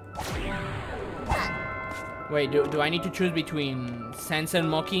 Wait, do I need to choose between Sense and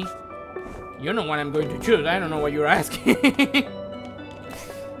Moki? You know what I'm going to choose. I don't know what you're asking.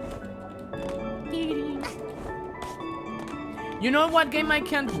 You know what game I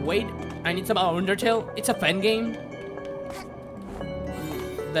can't wait? And it's about Undertale. It's a fan game.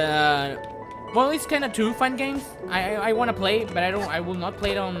 Well, it's kind of 2 fun games. I want to play, but I will not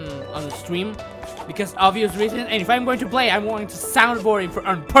play it on the stream because obvious reasons. And if I'm going to play, I'm going to soundboard it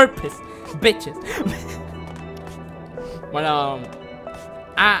on purpose, bitches. But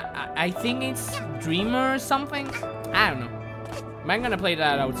I think it's Dreamer or something. I don't know. But I'm gonna play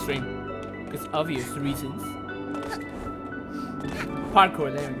that out stream because obvious reasons.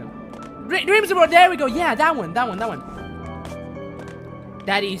 Parkour. There we go. Dreams Abroad. There we go. Yeah, that one.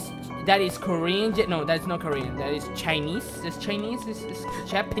 That is Korean. No, that's not Korean. That is Chinese. This Chinese is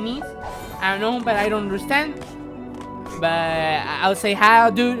Japanese. I don't know, but I don't understand. But I'll say hi,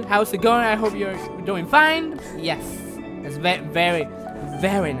 dude. How's it going? I hope you're doing fine. Yes, that's very,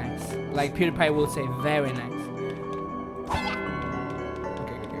 very nice. Like PewDiePie will say, very nice.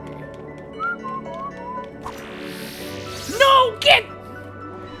 Okay. No, get.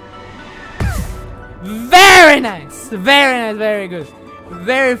 Very nice. Very good.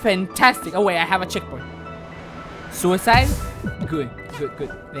 Very fantastic. Oh wait, I have a checkpoint. Suicide? Good.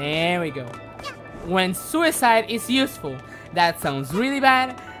 There we go. When suicide is useful, that sounds really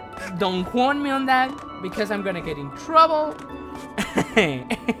bad. Don't quote me on that because I'm gonna get in trouble.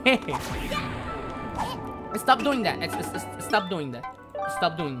 Stop doing that. Stop doing that.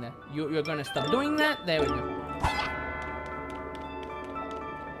 Stop doing that. You're gonna stop doing that. There we go.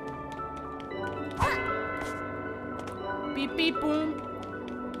 Beep beep boom.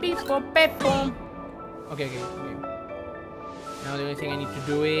 Beep boop beep boom. Okay. Now the only thing I need to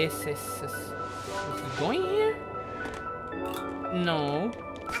do is it going here? No.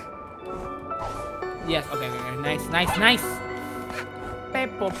 Yes. Okay. Nice.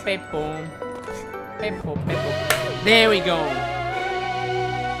 Pepo. There we go.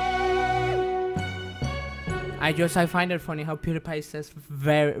 I find it funny how PewDiePie says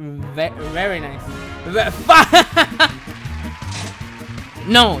very nice.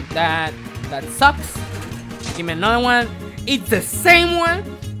 No, that sucks. Give me another one. It's the same one.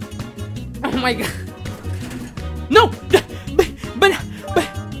 Oh my god. No, but.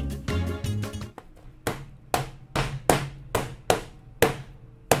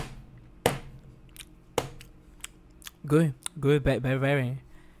 Good, but very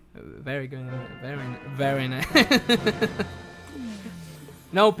good, very nice.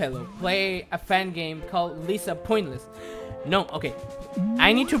 No, Pelo, play a fan game called Lisa Pointless. No, okay.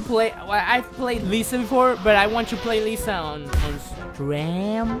 I need to play. Well, I've played Lisa before, but I want to play Lisa on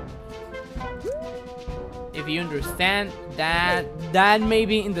stream. If you understand that may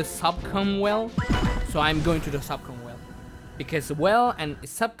be in the subcom well, so I'm going to the subcom well because well and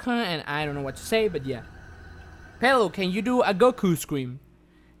subcom and I don't know what to say, but yeah. Pelo, can you do a Goku scream?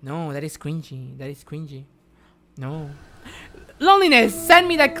 No, that is cringy. No. Loneliness, send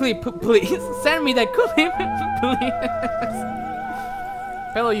me that clip, please. Send me that clip, please.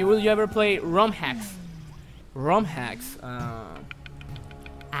 Pelo, will you ever play ROM hacks? ROM hacks?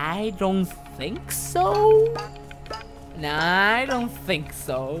 I don't think so. Nah, I don't think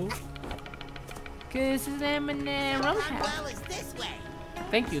so. Cause it's ROM hacks. Well, it's this way.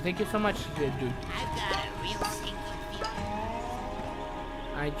 Thank you so much, dude. I've got a real sinking feeling.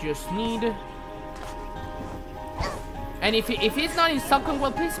 I just need. And if it's not in subcom,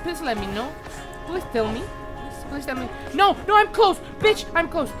 well, please let me know. Please tell me. Please tell me. No, I'm close, bitch. I'm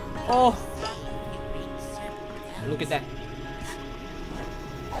close. Oh, look at that.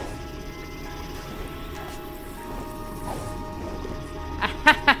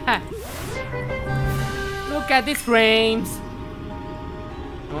 Look at these frames.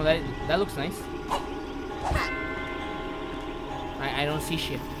 Oh, that looks nice. I don't see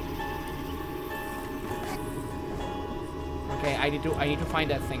shit. Okay, I need to find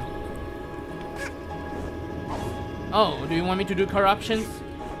that thing. Oh, do you want me to do corruptions?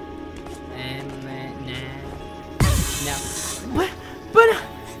 Nah. No.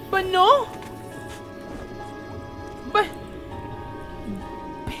 But no. But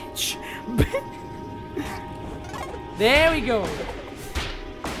bitch. There we go.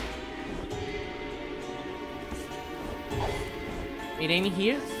 It ain't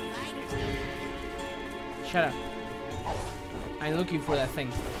here? Shut up. I'm looking for that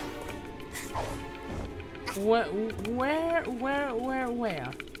thing.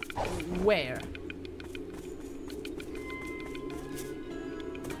 Where?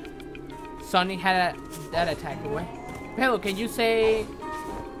 Sonic had that attack away. Pelo, can you say...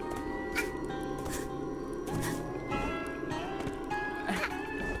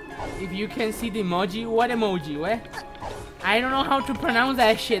 if you can see the emoji, what emoji? Where? I don't know how to pronounce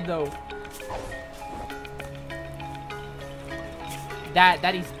that shit though.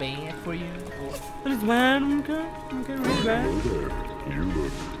 That is bad for you. That is bad. Okay, really bad. Hello there. You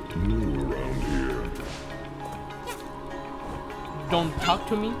look new around here. Don't talk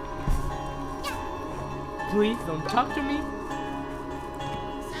to me. Please don't talk to me.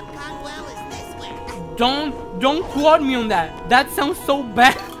 Subconwell is this way. Don't quote me on that. That sounds so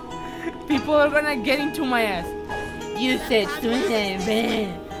bad. People are gonna get into my ass. You said something.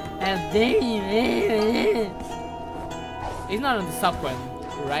 It's not on the subwell,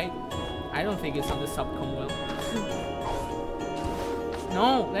 right? I don't think it's on the subcomwell.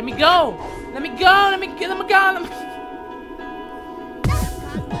 No, let me go! Let me go! Let me go!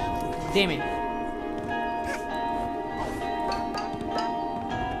 Damn it.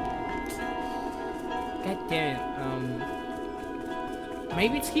 God damn it.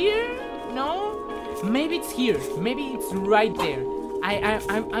 Maybe it's here? No? Maybe it's here. Maybe it's right there.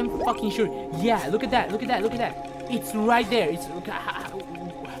 I'm fucking sure. Yeah, look at that. Look at that. Look at that. It's right there. It's oh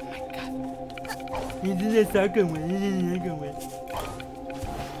my god. This is a second one.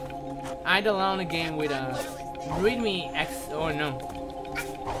 I download a game with a readme X. Oh no.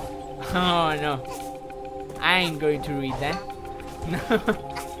 Oh no. I ain't going to read that. No.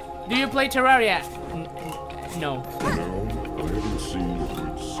 Do you play Terraria? No. No, I haven't seen a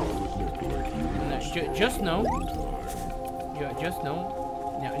good solid neck like you. No, just no. One time. Yeah, just no.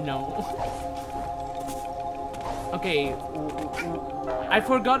 No. Okay, I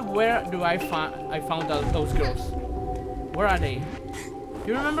forgot where do I found those girls. Where are they? Do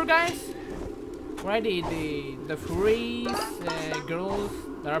you remember, guys? Where are they? The furries girls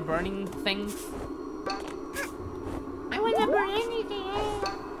that are burning things? I wanna burn anything.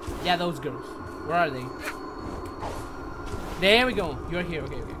 Yeah, those girls. Where are they? There we go. You're here.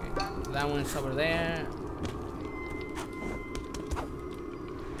 Okay. That one is over there.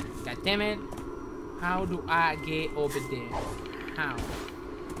 God damn it. How do I get over there?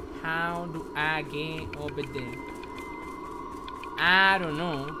 How do I get over there? I don't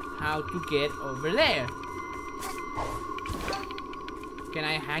know how to get over there. Can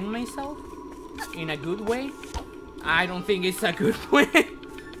I hang myself? In a good way? I don't think it's a good way.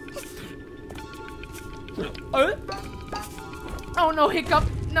 Oh no, hiccup!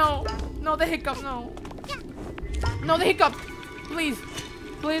 No, the hiccup, no. No, the hiccup! Please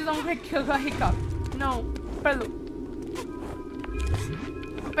don't kill the hiccup. No, Pelo,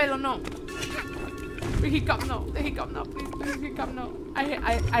 no. The hiccup, no. Please, hiccup, no.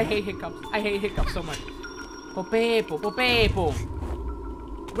 I hate hiccups. I hate hiccups so much. Pepo.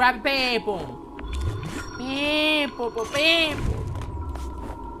 Grab Pepo.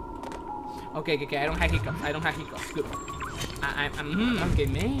 Okay. I don't have hiccups. Good. I'm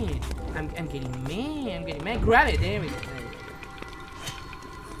getting mad. I'm getting mad. Grab it. There we go.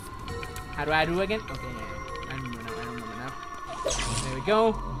 How do I do again? Okay, I don't remember now. There we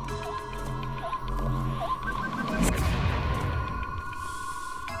go.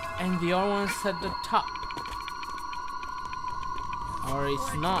 And the other one's at the top. Or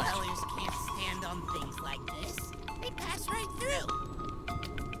it's not. Dwellers can't stand on things like this. They pass right through.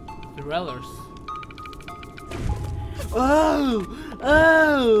 The Rellers. Oh.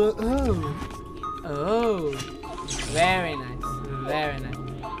 Very nice.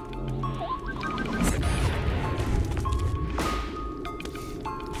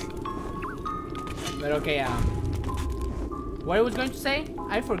 But okay, what I was going to say,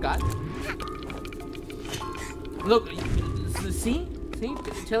 I forgot. Look, see,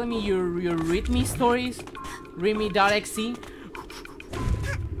 telling me your readme stories, readme.exe.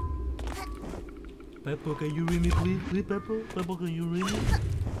 Peppo, can you read me, please, Peppo? Peppo, can you read me?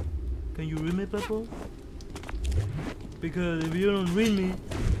 Can you read me, Peppo? Because if you don't read me,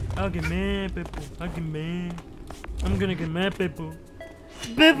 I'll get mad, people. I'll get mad. I'm gonna get mad, people.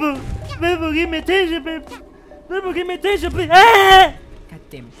 People, give me attention, people. People, give me attention, please. Ah! God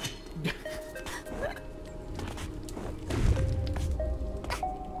damn it.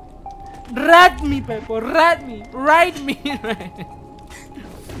 Rat me, people. Rat me. Ride me.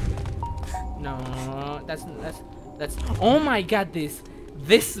 No, that's. Oh my God, this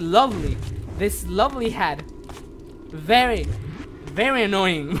lovely hat. Very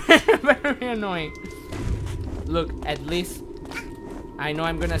annoying. Very annoying. Look, at least I know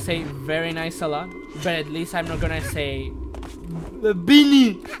I'm gonna say very nice a lot, but at least I'm not gonna say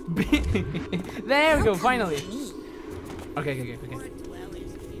beanie. There we go, finally. Okay.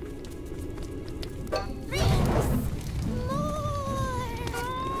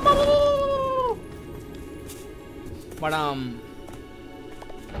 But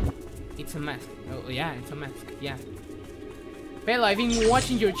it's a mask. Oh yeah, it's a mask. Yeah. Pelo, I've been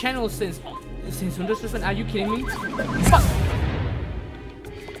watching your channel since Windows. Are you kidding me? Fuck.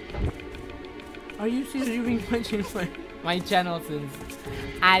 Are you serious? You've been watching my channel since.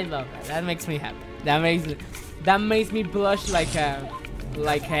 I love that. That makes me happy. That makes me blush like a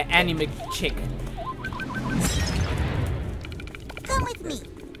anime chick. Come with me.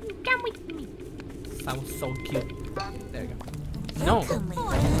 Come with me. Sounds so cute. There we go. No. Come with me.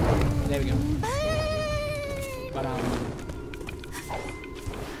 There we go.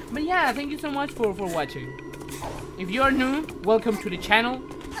 But yeah, thank you so much for watching. If you are new, welcome to the channel.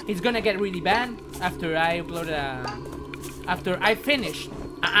 It's gonna get really bad after I upload after I finish.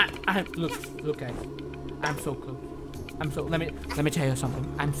 Look guys. I'm so close. Let me tell you something.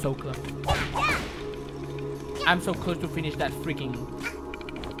 I'm so close. I'm so close to finish that freaking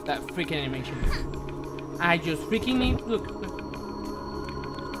animation. I just freaking need look.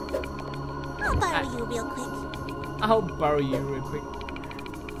 I'll borrow you real quick. I'll borrow you real quick.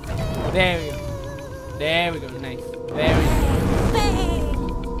 There we go. There we go. Nice. Very nice.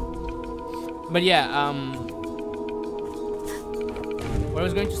 But yeah, what I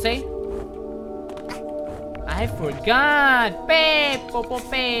was going to say? I forgot. Pepo.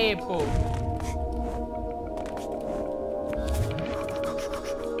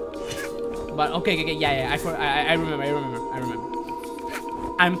 But okay, yeah. I remember.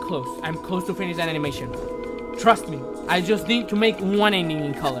 I'm close to finish that animation. Trust me. I just need to make one ending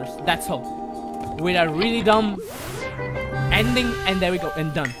in colors. That's all. With a really dumb ending, and there we go,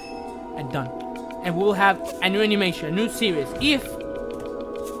 and done. And we'll have a new animation, a new series. If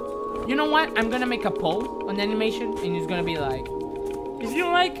you know what, I'm gonna make a poll on the animation, and it's gonna be like, if you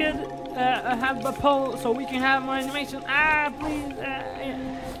like it, have a poll so we can have more animation. Please,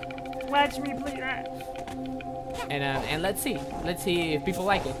 watch me, please. And let's see if people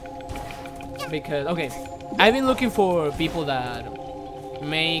like it. Because okay, I've been looking for people that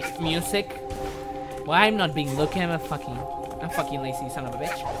make music. Well, I'm not being looking. I'm fucking lazy son of a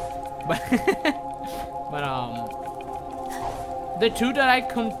bitch. But the two that I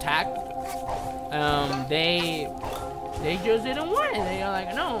contact, they just didn't want it. They are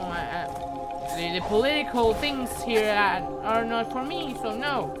like, no, the political things here are not for me, so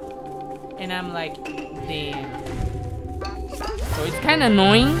no. And I'm like, damn. So it's kind of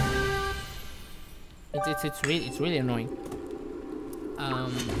annoying. It's really annoying.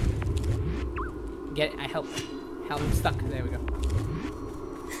 Help. I'm stuck. There we go.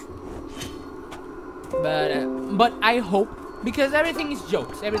 But I hope, because everything is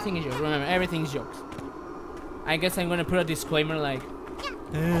jokes. Remember, everything's jokes. I guess I'm gonna put a disclaimer like,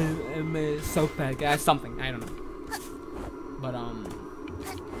 I'm a South Park guy, something. I don't know. But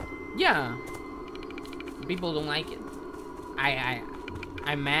yeah. People don't like it.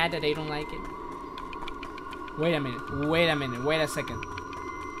 I'm mad that they don't like it. Wait a minute. Wait a second.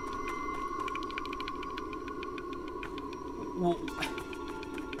 Well,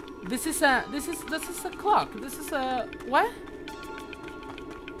 this is a clock. This is a what?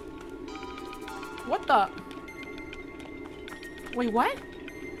 What the? Wait, what?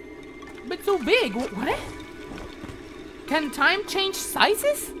 But it's so big. What? Can time change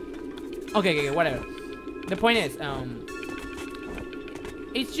sizes? Okay, whatever. The point is,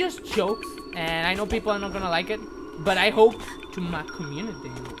 it's just jokes, and I know people are not gonna like it, but I hope to my community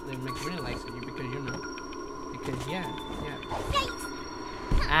they really likes it because yeah.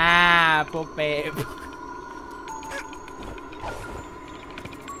 Pope.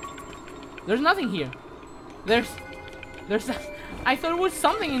 There's nothing here. There's. I thought it was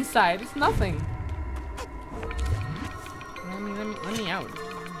something inside. It's nothing. Let me out.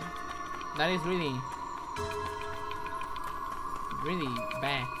 That is really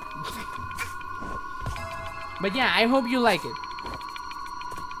bad. But yeah, I hope you like it.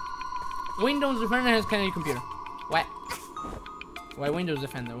 Windows Defender has connected computer. What? Why Windows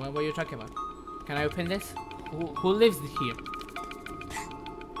Defender? What are you talking about? Can I open this? Who lives here?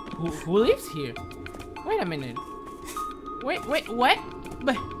 Who lives here? Wait a minute. Wait, what?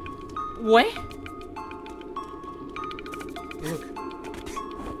 But what?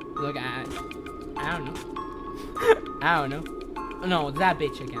 Look, I don't know. I don't know. No, that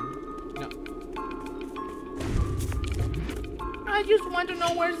bitch again. No. I just want to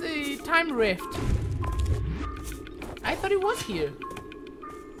know where's the time rift. I thought it was here.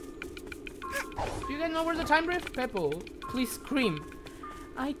 Do you guys know where's the time rift? Peppo, please scream.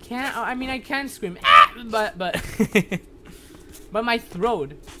 I can't. I mean, I can scream. Ah! But but my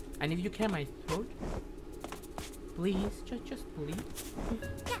throat. And if you can, my throat. Please, just please.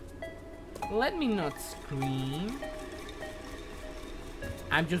 Let me not scream.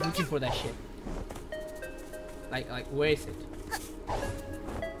 I'm just looking for that shit. Like, where is it?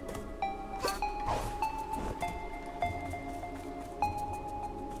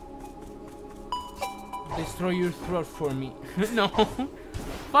 Destroy your throat for me. No.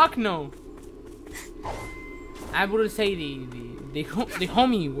 Fuck no. I would say the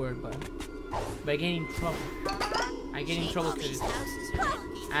homie word, but I get in trouble. I get in trouble because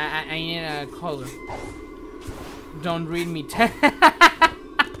I need a color. Don't read me.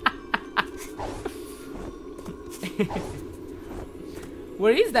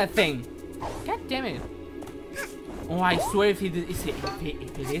 Where is that thing? God damn it! Oh, I swear if it is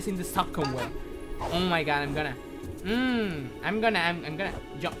in the Stockholm well. Oh my god, I'm gonna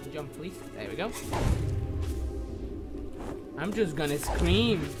jump, please. There we go. I'm just gonna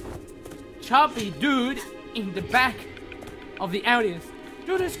scream. Choppy dude in the back of the audience.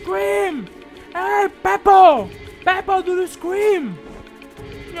 Do the scream! Hey, Peppo! Peppo, do the scream!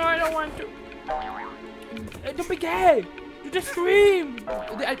 No, I don't want to. Don't be gay! Do the scream!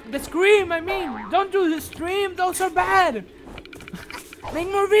 The scream, I mean! Don't do the stream, those are bad!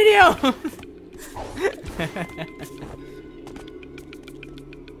 Make more videos!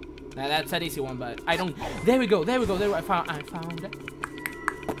 Now that's an easy one, but I don't. There we go. I found it.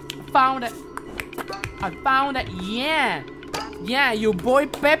 I found it. Yeah, your boy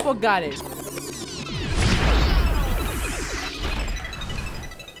Peppo got it.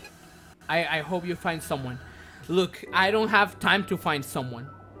 I hope you find someone. Look, I don't have time to find someone.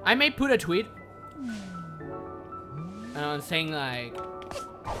 I may put a tweet saying like,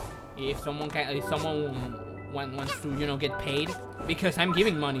 if someone wants to, you know, get paid, because I'm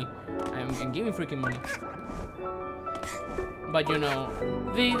giving money. I'm giving freaking money. But you know,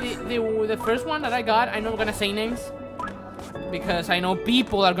 the first one that I got, I'm not gonna say names because I know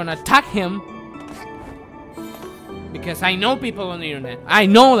people are gonna attack him. Because I know people on the internet. I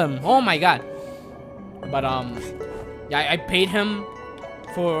know them. Oh my god. But yeah, I paid him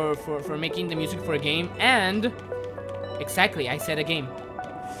for making the music for a game, and exactly, I said a game.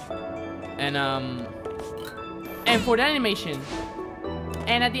 And for the animation.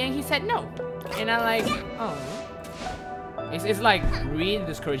 And at the end he said no. And I'm like, oh. It's like really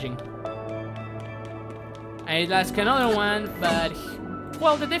discouraging. I asked another one, but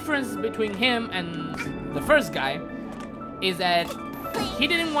well, the difference between him and the first guy is that he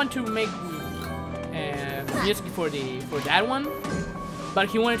didn't want to make music for that one, but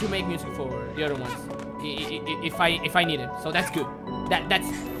he wanted to make music for the other ones if I need it. So that's good.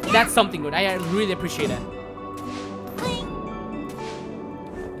 That's something good. I really appreciate that.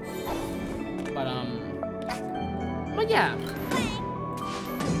 But yeah,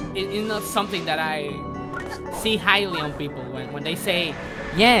 it's not something that I see highly on people when they say,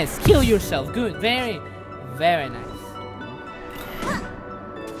 yes, kill yourself. Good, very, very nice.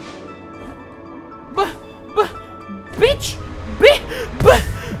 Bitch!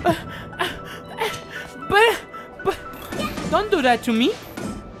 Don't do that to me.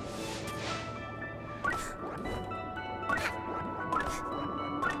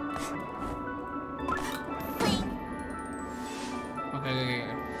 Okay.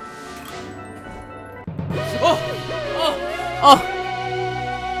 Oh!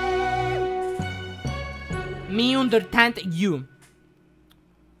 Me understand you.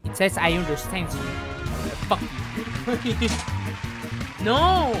 It says I understand you. Fuck you.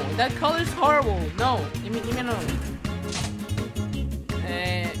 No, that color is horrible. No, give me another one.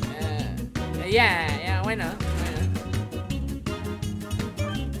 Yeah, why not?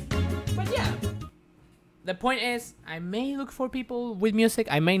 But yeah, the point is, I may look for people with music,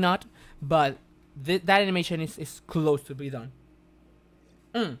 I may not, but that animation is close to be done.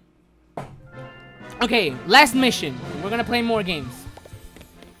 Okay, last mission. We're gonna play more games.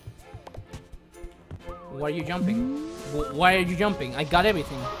 Why are you jumping? Why are you jumping? I got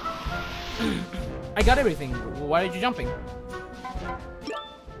everything. I got everything. Why are you jumping?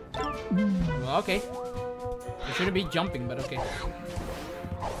 Well, okay. You shouldn't be jumping, but okay.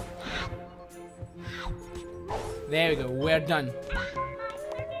 There we go. We're done.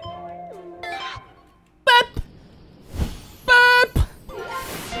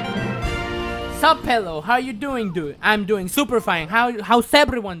 Sup, Pelo? How you doing, dude? I'm doing super fine. How's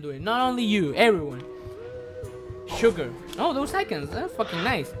everyone doing? Not only you, everyone. Sugar. Oh, those icons. That's fucking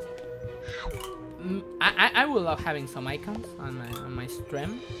nice. I will love having some icons on my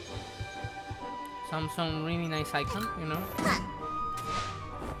stream. Some really nice icon, you know.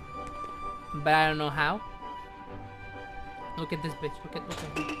 But I don't know how. Look at this bitch. Look at her.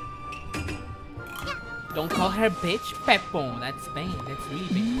 Don't call her bitch, Peppo. That's bad. That's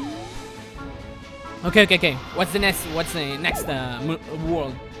really bad. Okay. What's the next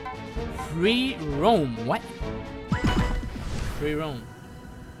world? Free roam. What? Free roam.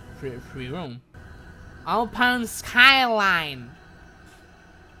 Free roam. Alpine Skyline.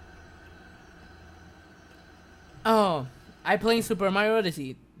 Oh, I play Super Mario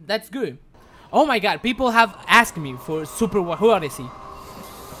Odyssey. That's good. Oh my god, people have asked me for Super Wahoo Odyssey.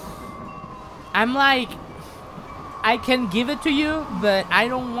 I'm like, I can give it to you, but I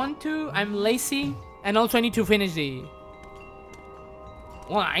don't want to. I'm lazy. And also I need to finish the...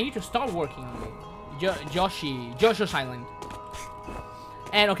 Well, I need to start working on it. Joshua's Island.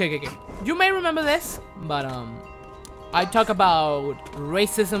 And okay. You may remember this, but I talk about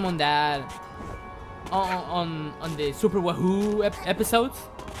racism on that on the Super Wahoo episodes.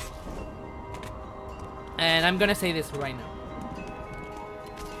 And I'm gonna say this right now.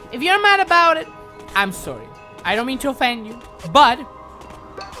 If you're mad about it, I'm sorry. I don't mean to offend you, but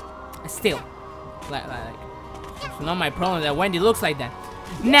still, like it's not my problem that Wendy looks like that.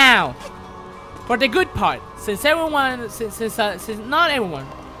 Now, for the good part, since not everyone,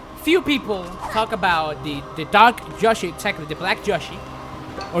 few people talk about the dark Joshi, exactly the black Joshi,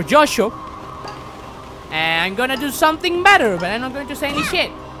 or Josho, and I'm gonna do something better, but I'm not going to say any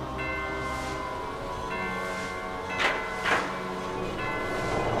shit.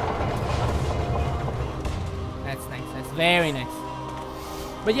 That's nice. That's very nice.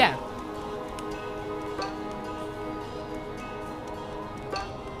 But yeah.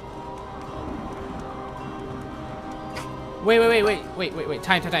 Wait.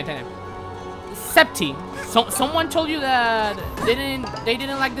 Time. Septi, someone told you that they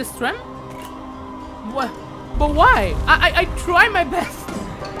didn't like the stream? What? But why? I try my best.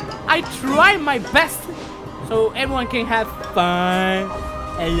 I try my best so everyone can have fun.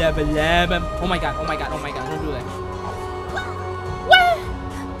 Oh my god, don't do that.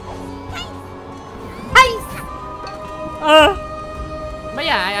 What? But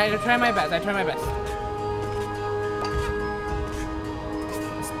yeah, I try my best.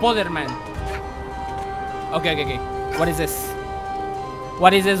 Spider-Man. Okay. What is this?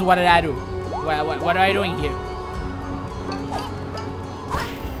 What did I do? What are you doing here?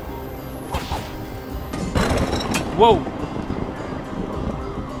 Whoa.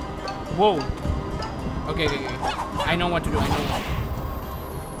 Okay. I know what to do.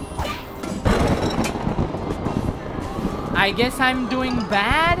 I guess I'm doing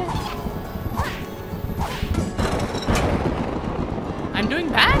bad. I'm doing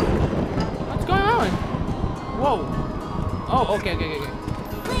bad? What's going on? Whoa. Oh, okay.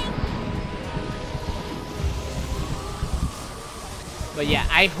 But yeah,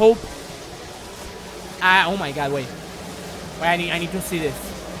 I hope... oh my god, wait. I need to see this.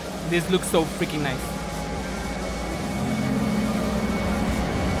 This looks so freaking nice.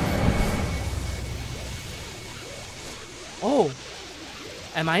 Oh.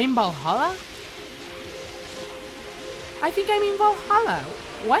 Am I in Valhalla? I think I'm in Valhalla.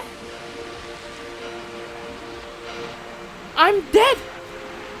 What? I'm dead!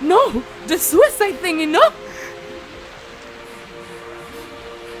 No! The suicide thing, no!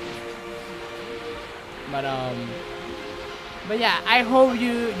 But yeah, I hope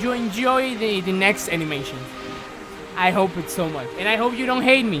you enjoy the next animation. I hope it so much. And I hope you don't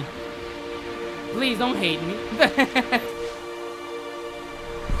hate me. Please don't hate me.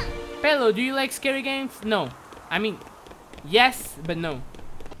 Pelo, do you like scary games? No. I mean, yes, but no.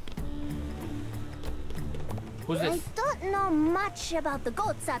 Who's this? I don't know much about the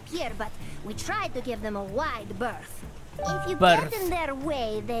goats up here, but we tried to give them a wide berth. If you get in their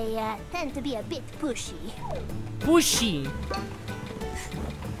way, they tend to be a bit pushy. Pushy?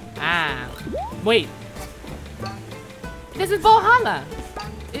 Ah, wait. This is Valhalla.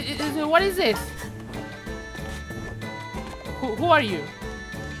 What is this? Who are you?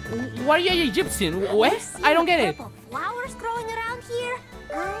 Why are you Egyptian? What? I don't get it. Purple flowers growing around here?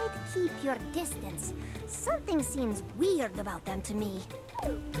 I'd keep your distance. Something seems weird about them to me.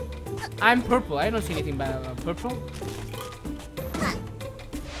 I'm purple. I don't see anything bad about purple.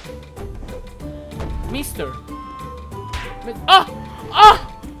 Mister. Oh! Oh!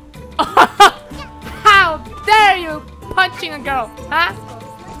 How dare you punching a girl, huh?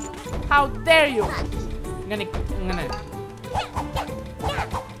 How dare you? I'm gonna.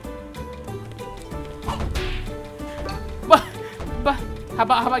 But how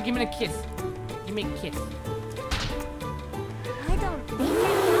about give me a kiss? Give me a kiss. I don't think any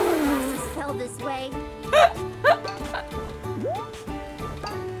hourglasses fell this way.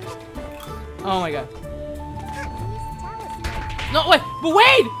 Oh my god. No, wait, but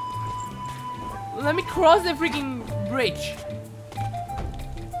wait! Let me cross the freaking bridge.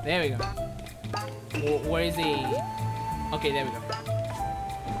 There we go. Where is he? Okay, there we go.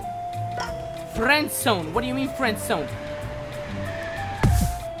 Friend zone. What do you mean friend zone?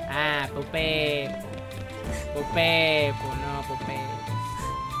 Ah, Pope. Pope. No, Pope.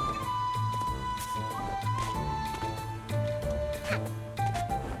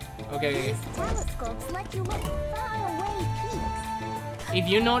 Okay. These telescopes let you look far away peaks. If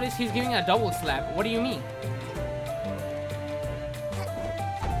you notice, he's giving a double slap. What do you mean?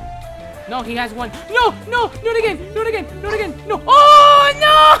 No, he has one. No, no, not again, not again, not again. No. Oh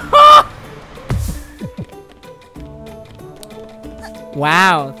no!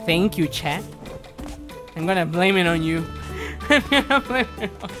 Wow, thank you, chat. I'm gonna blame it on you. I'm gonna blame it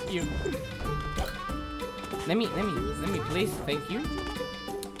on you. Let me, please. Thank you.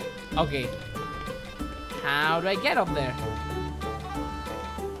 Okay. How do I get up there?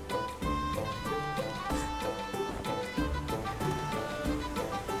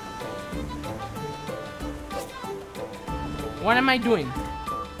 What am I doing?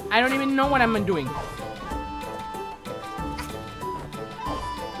 I don't even know what I'm doing.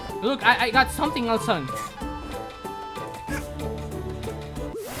 Look, I got something else on.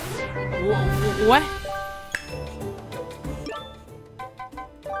 What?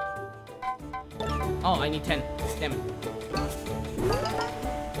 Oh, I need 10. Damn it.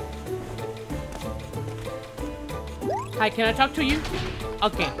 Hi, can I talk to you?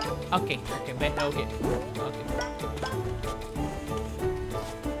 Okay. Okay.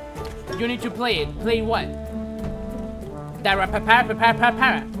 You need to play it. Play what? Para.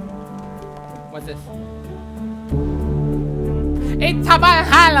 What's this? It's about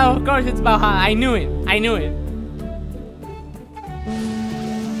Halo. Of course it's about Halo. I knew it. I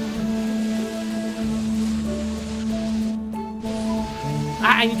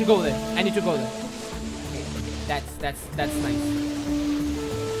need to go there. That's nice.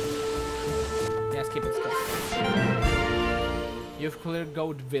 Yeah, skip it. You've cleared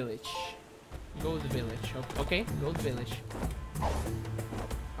Goat Village. Okay, Goat Village.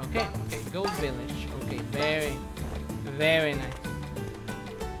 Okay, Goat Village. Okay, very nice.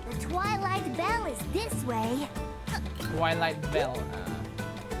 The Twilight Bell is this way. Twilight Bell.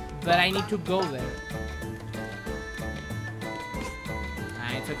 But I need to go there.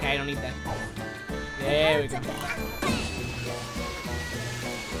 It's okay, I don't need that. There we go.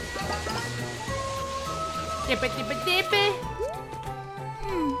 Dip it.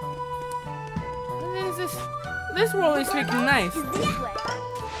 This world is freaking nice.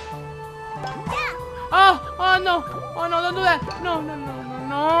 Oh no, don't do that. No,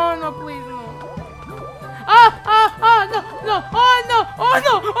 please, no. No.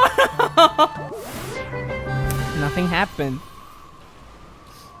 Nothing happened.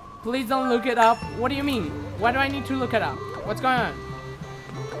 Please don't look it up. What do you mean? Why do I need to look it up? What's going on?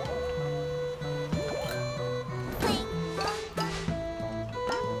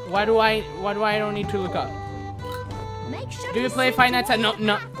 Why do I don't need to look up? Make sure Do you play Five Nights at No.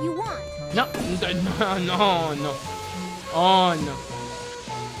 you want. No. Oh no.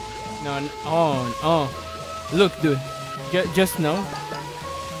 No. Oh. Look, dude. Just no.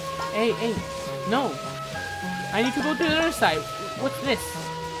 Hey. No. I need to go to the other side. What's this?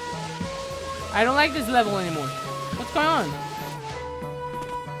 I don't like this level anymore. What's going on?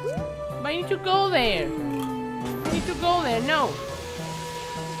 But I need to go there. No.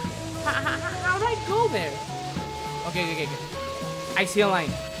 How do I go there? Okay. I see a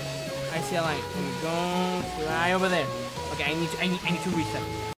line. Go right over there. Okay, I need to reach that.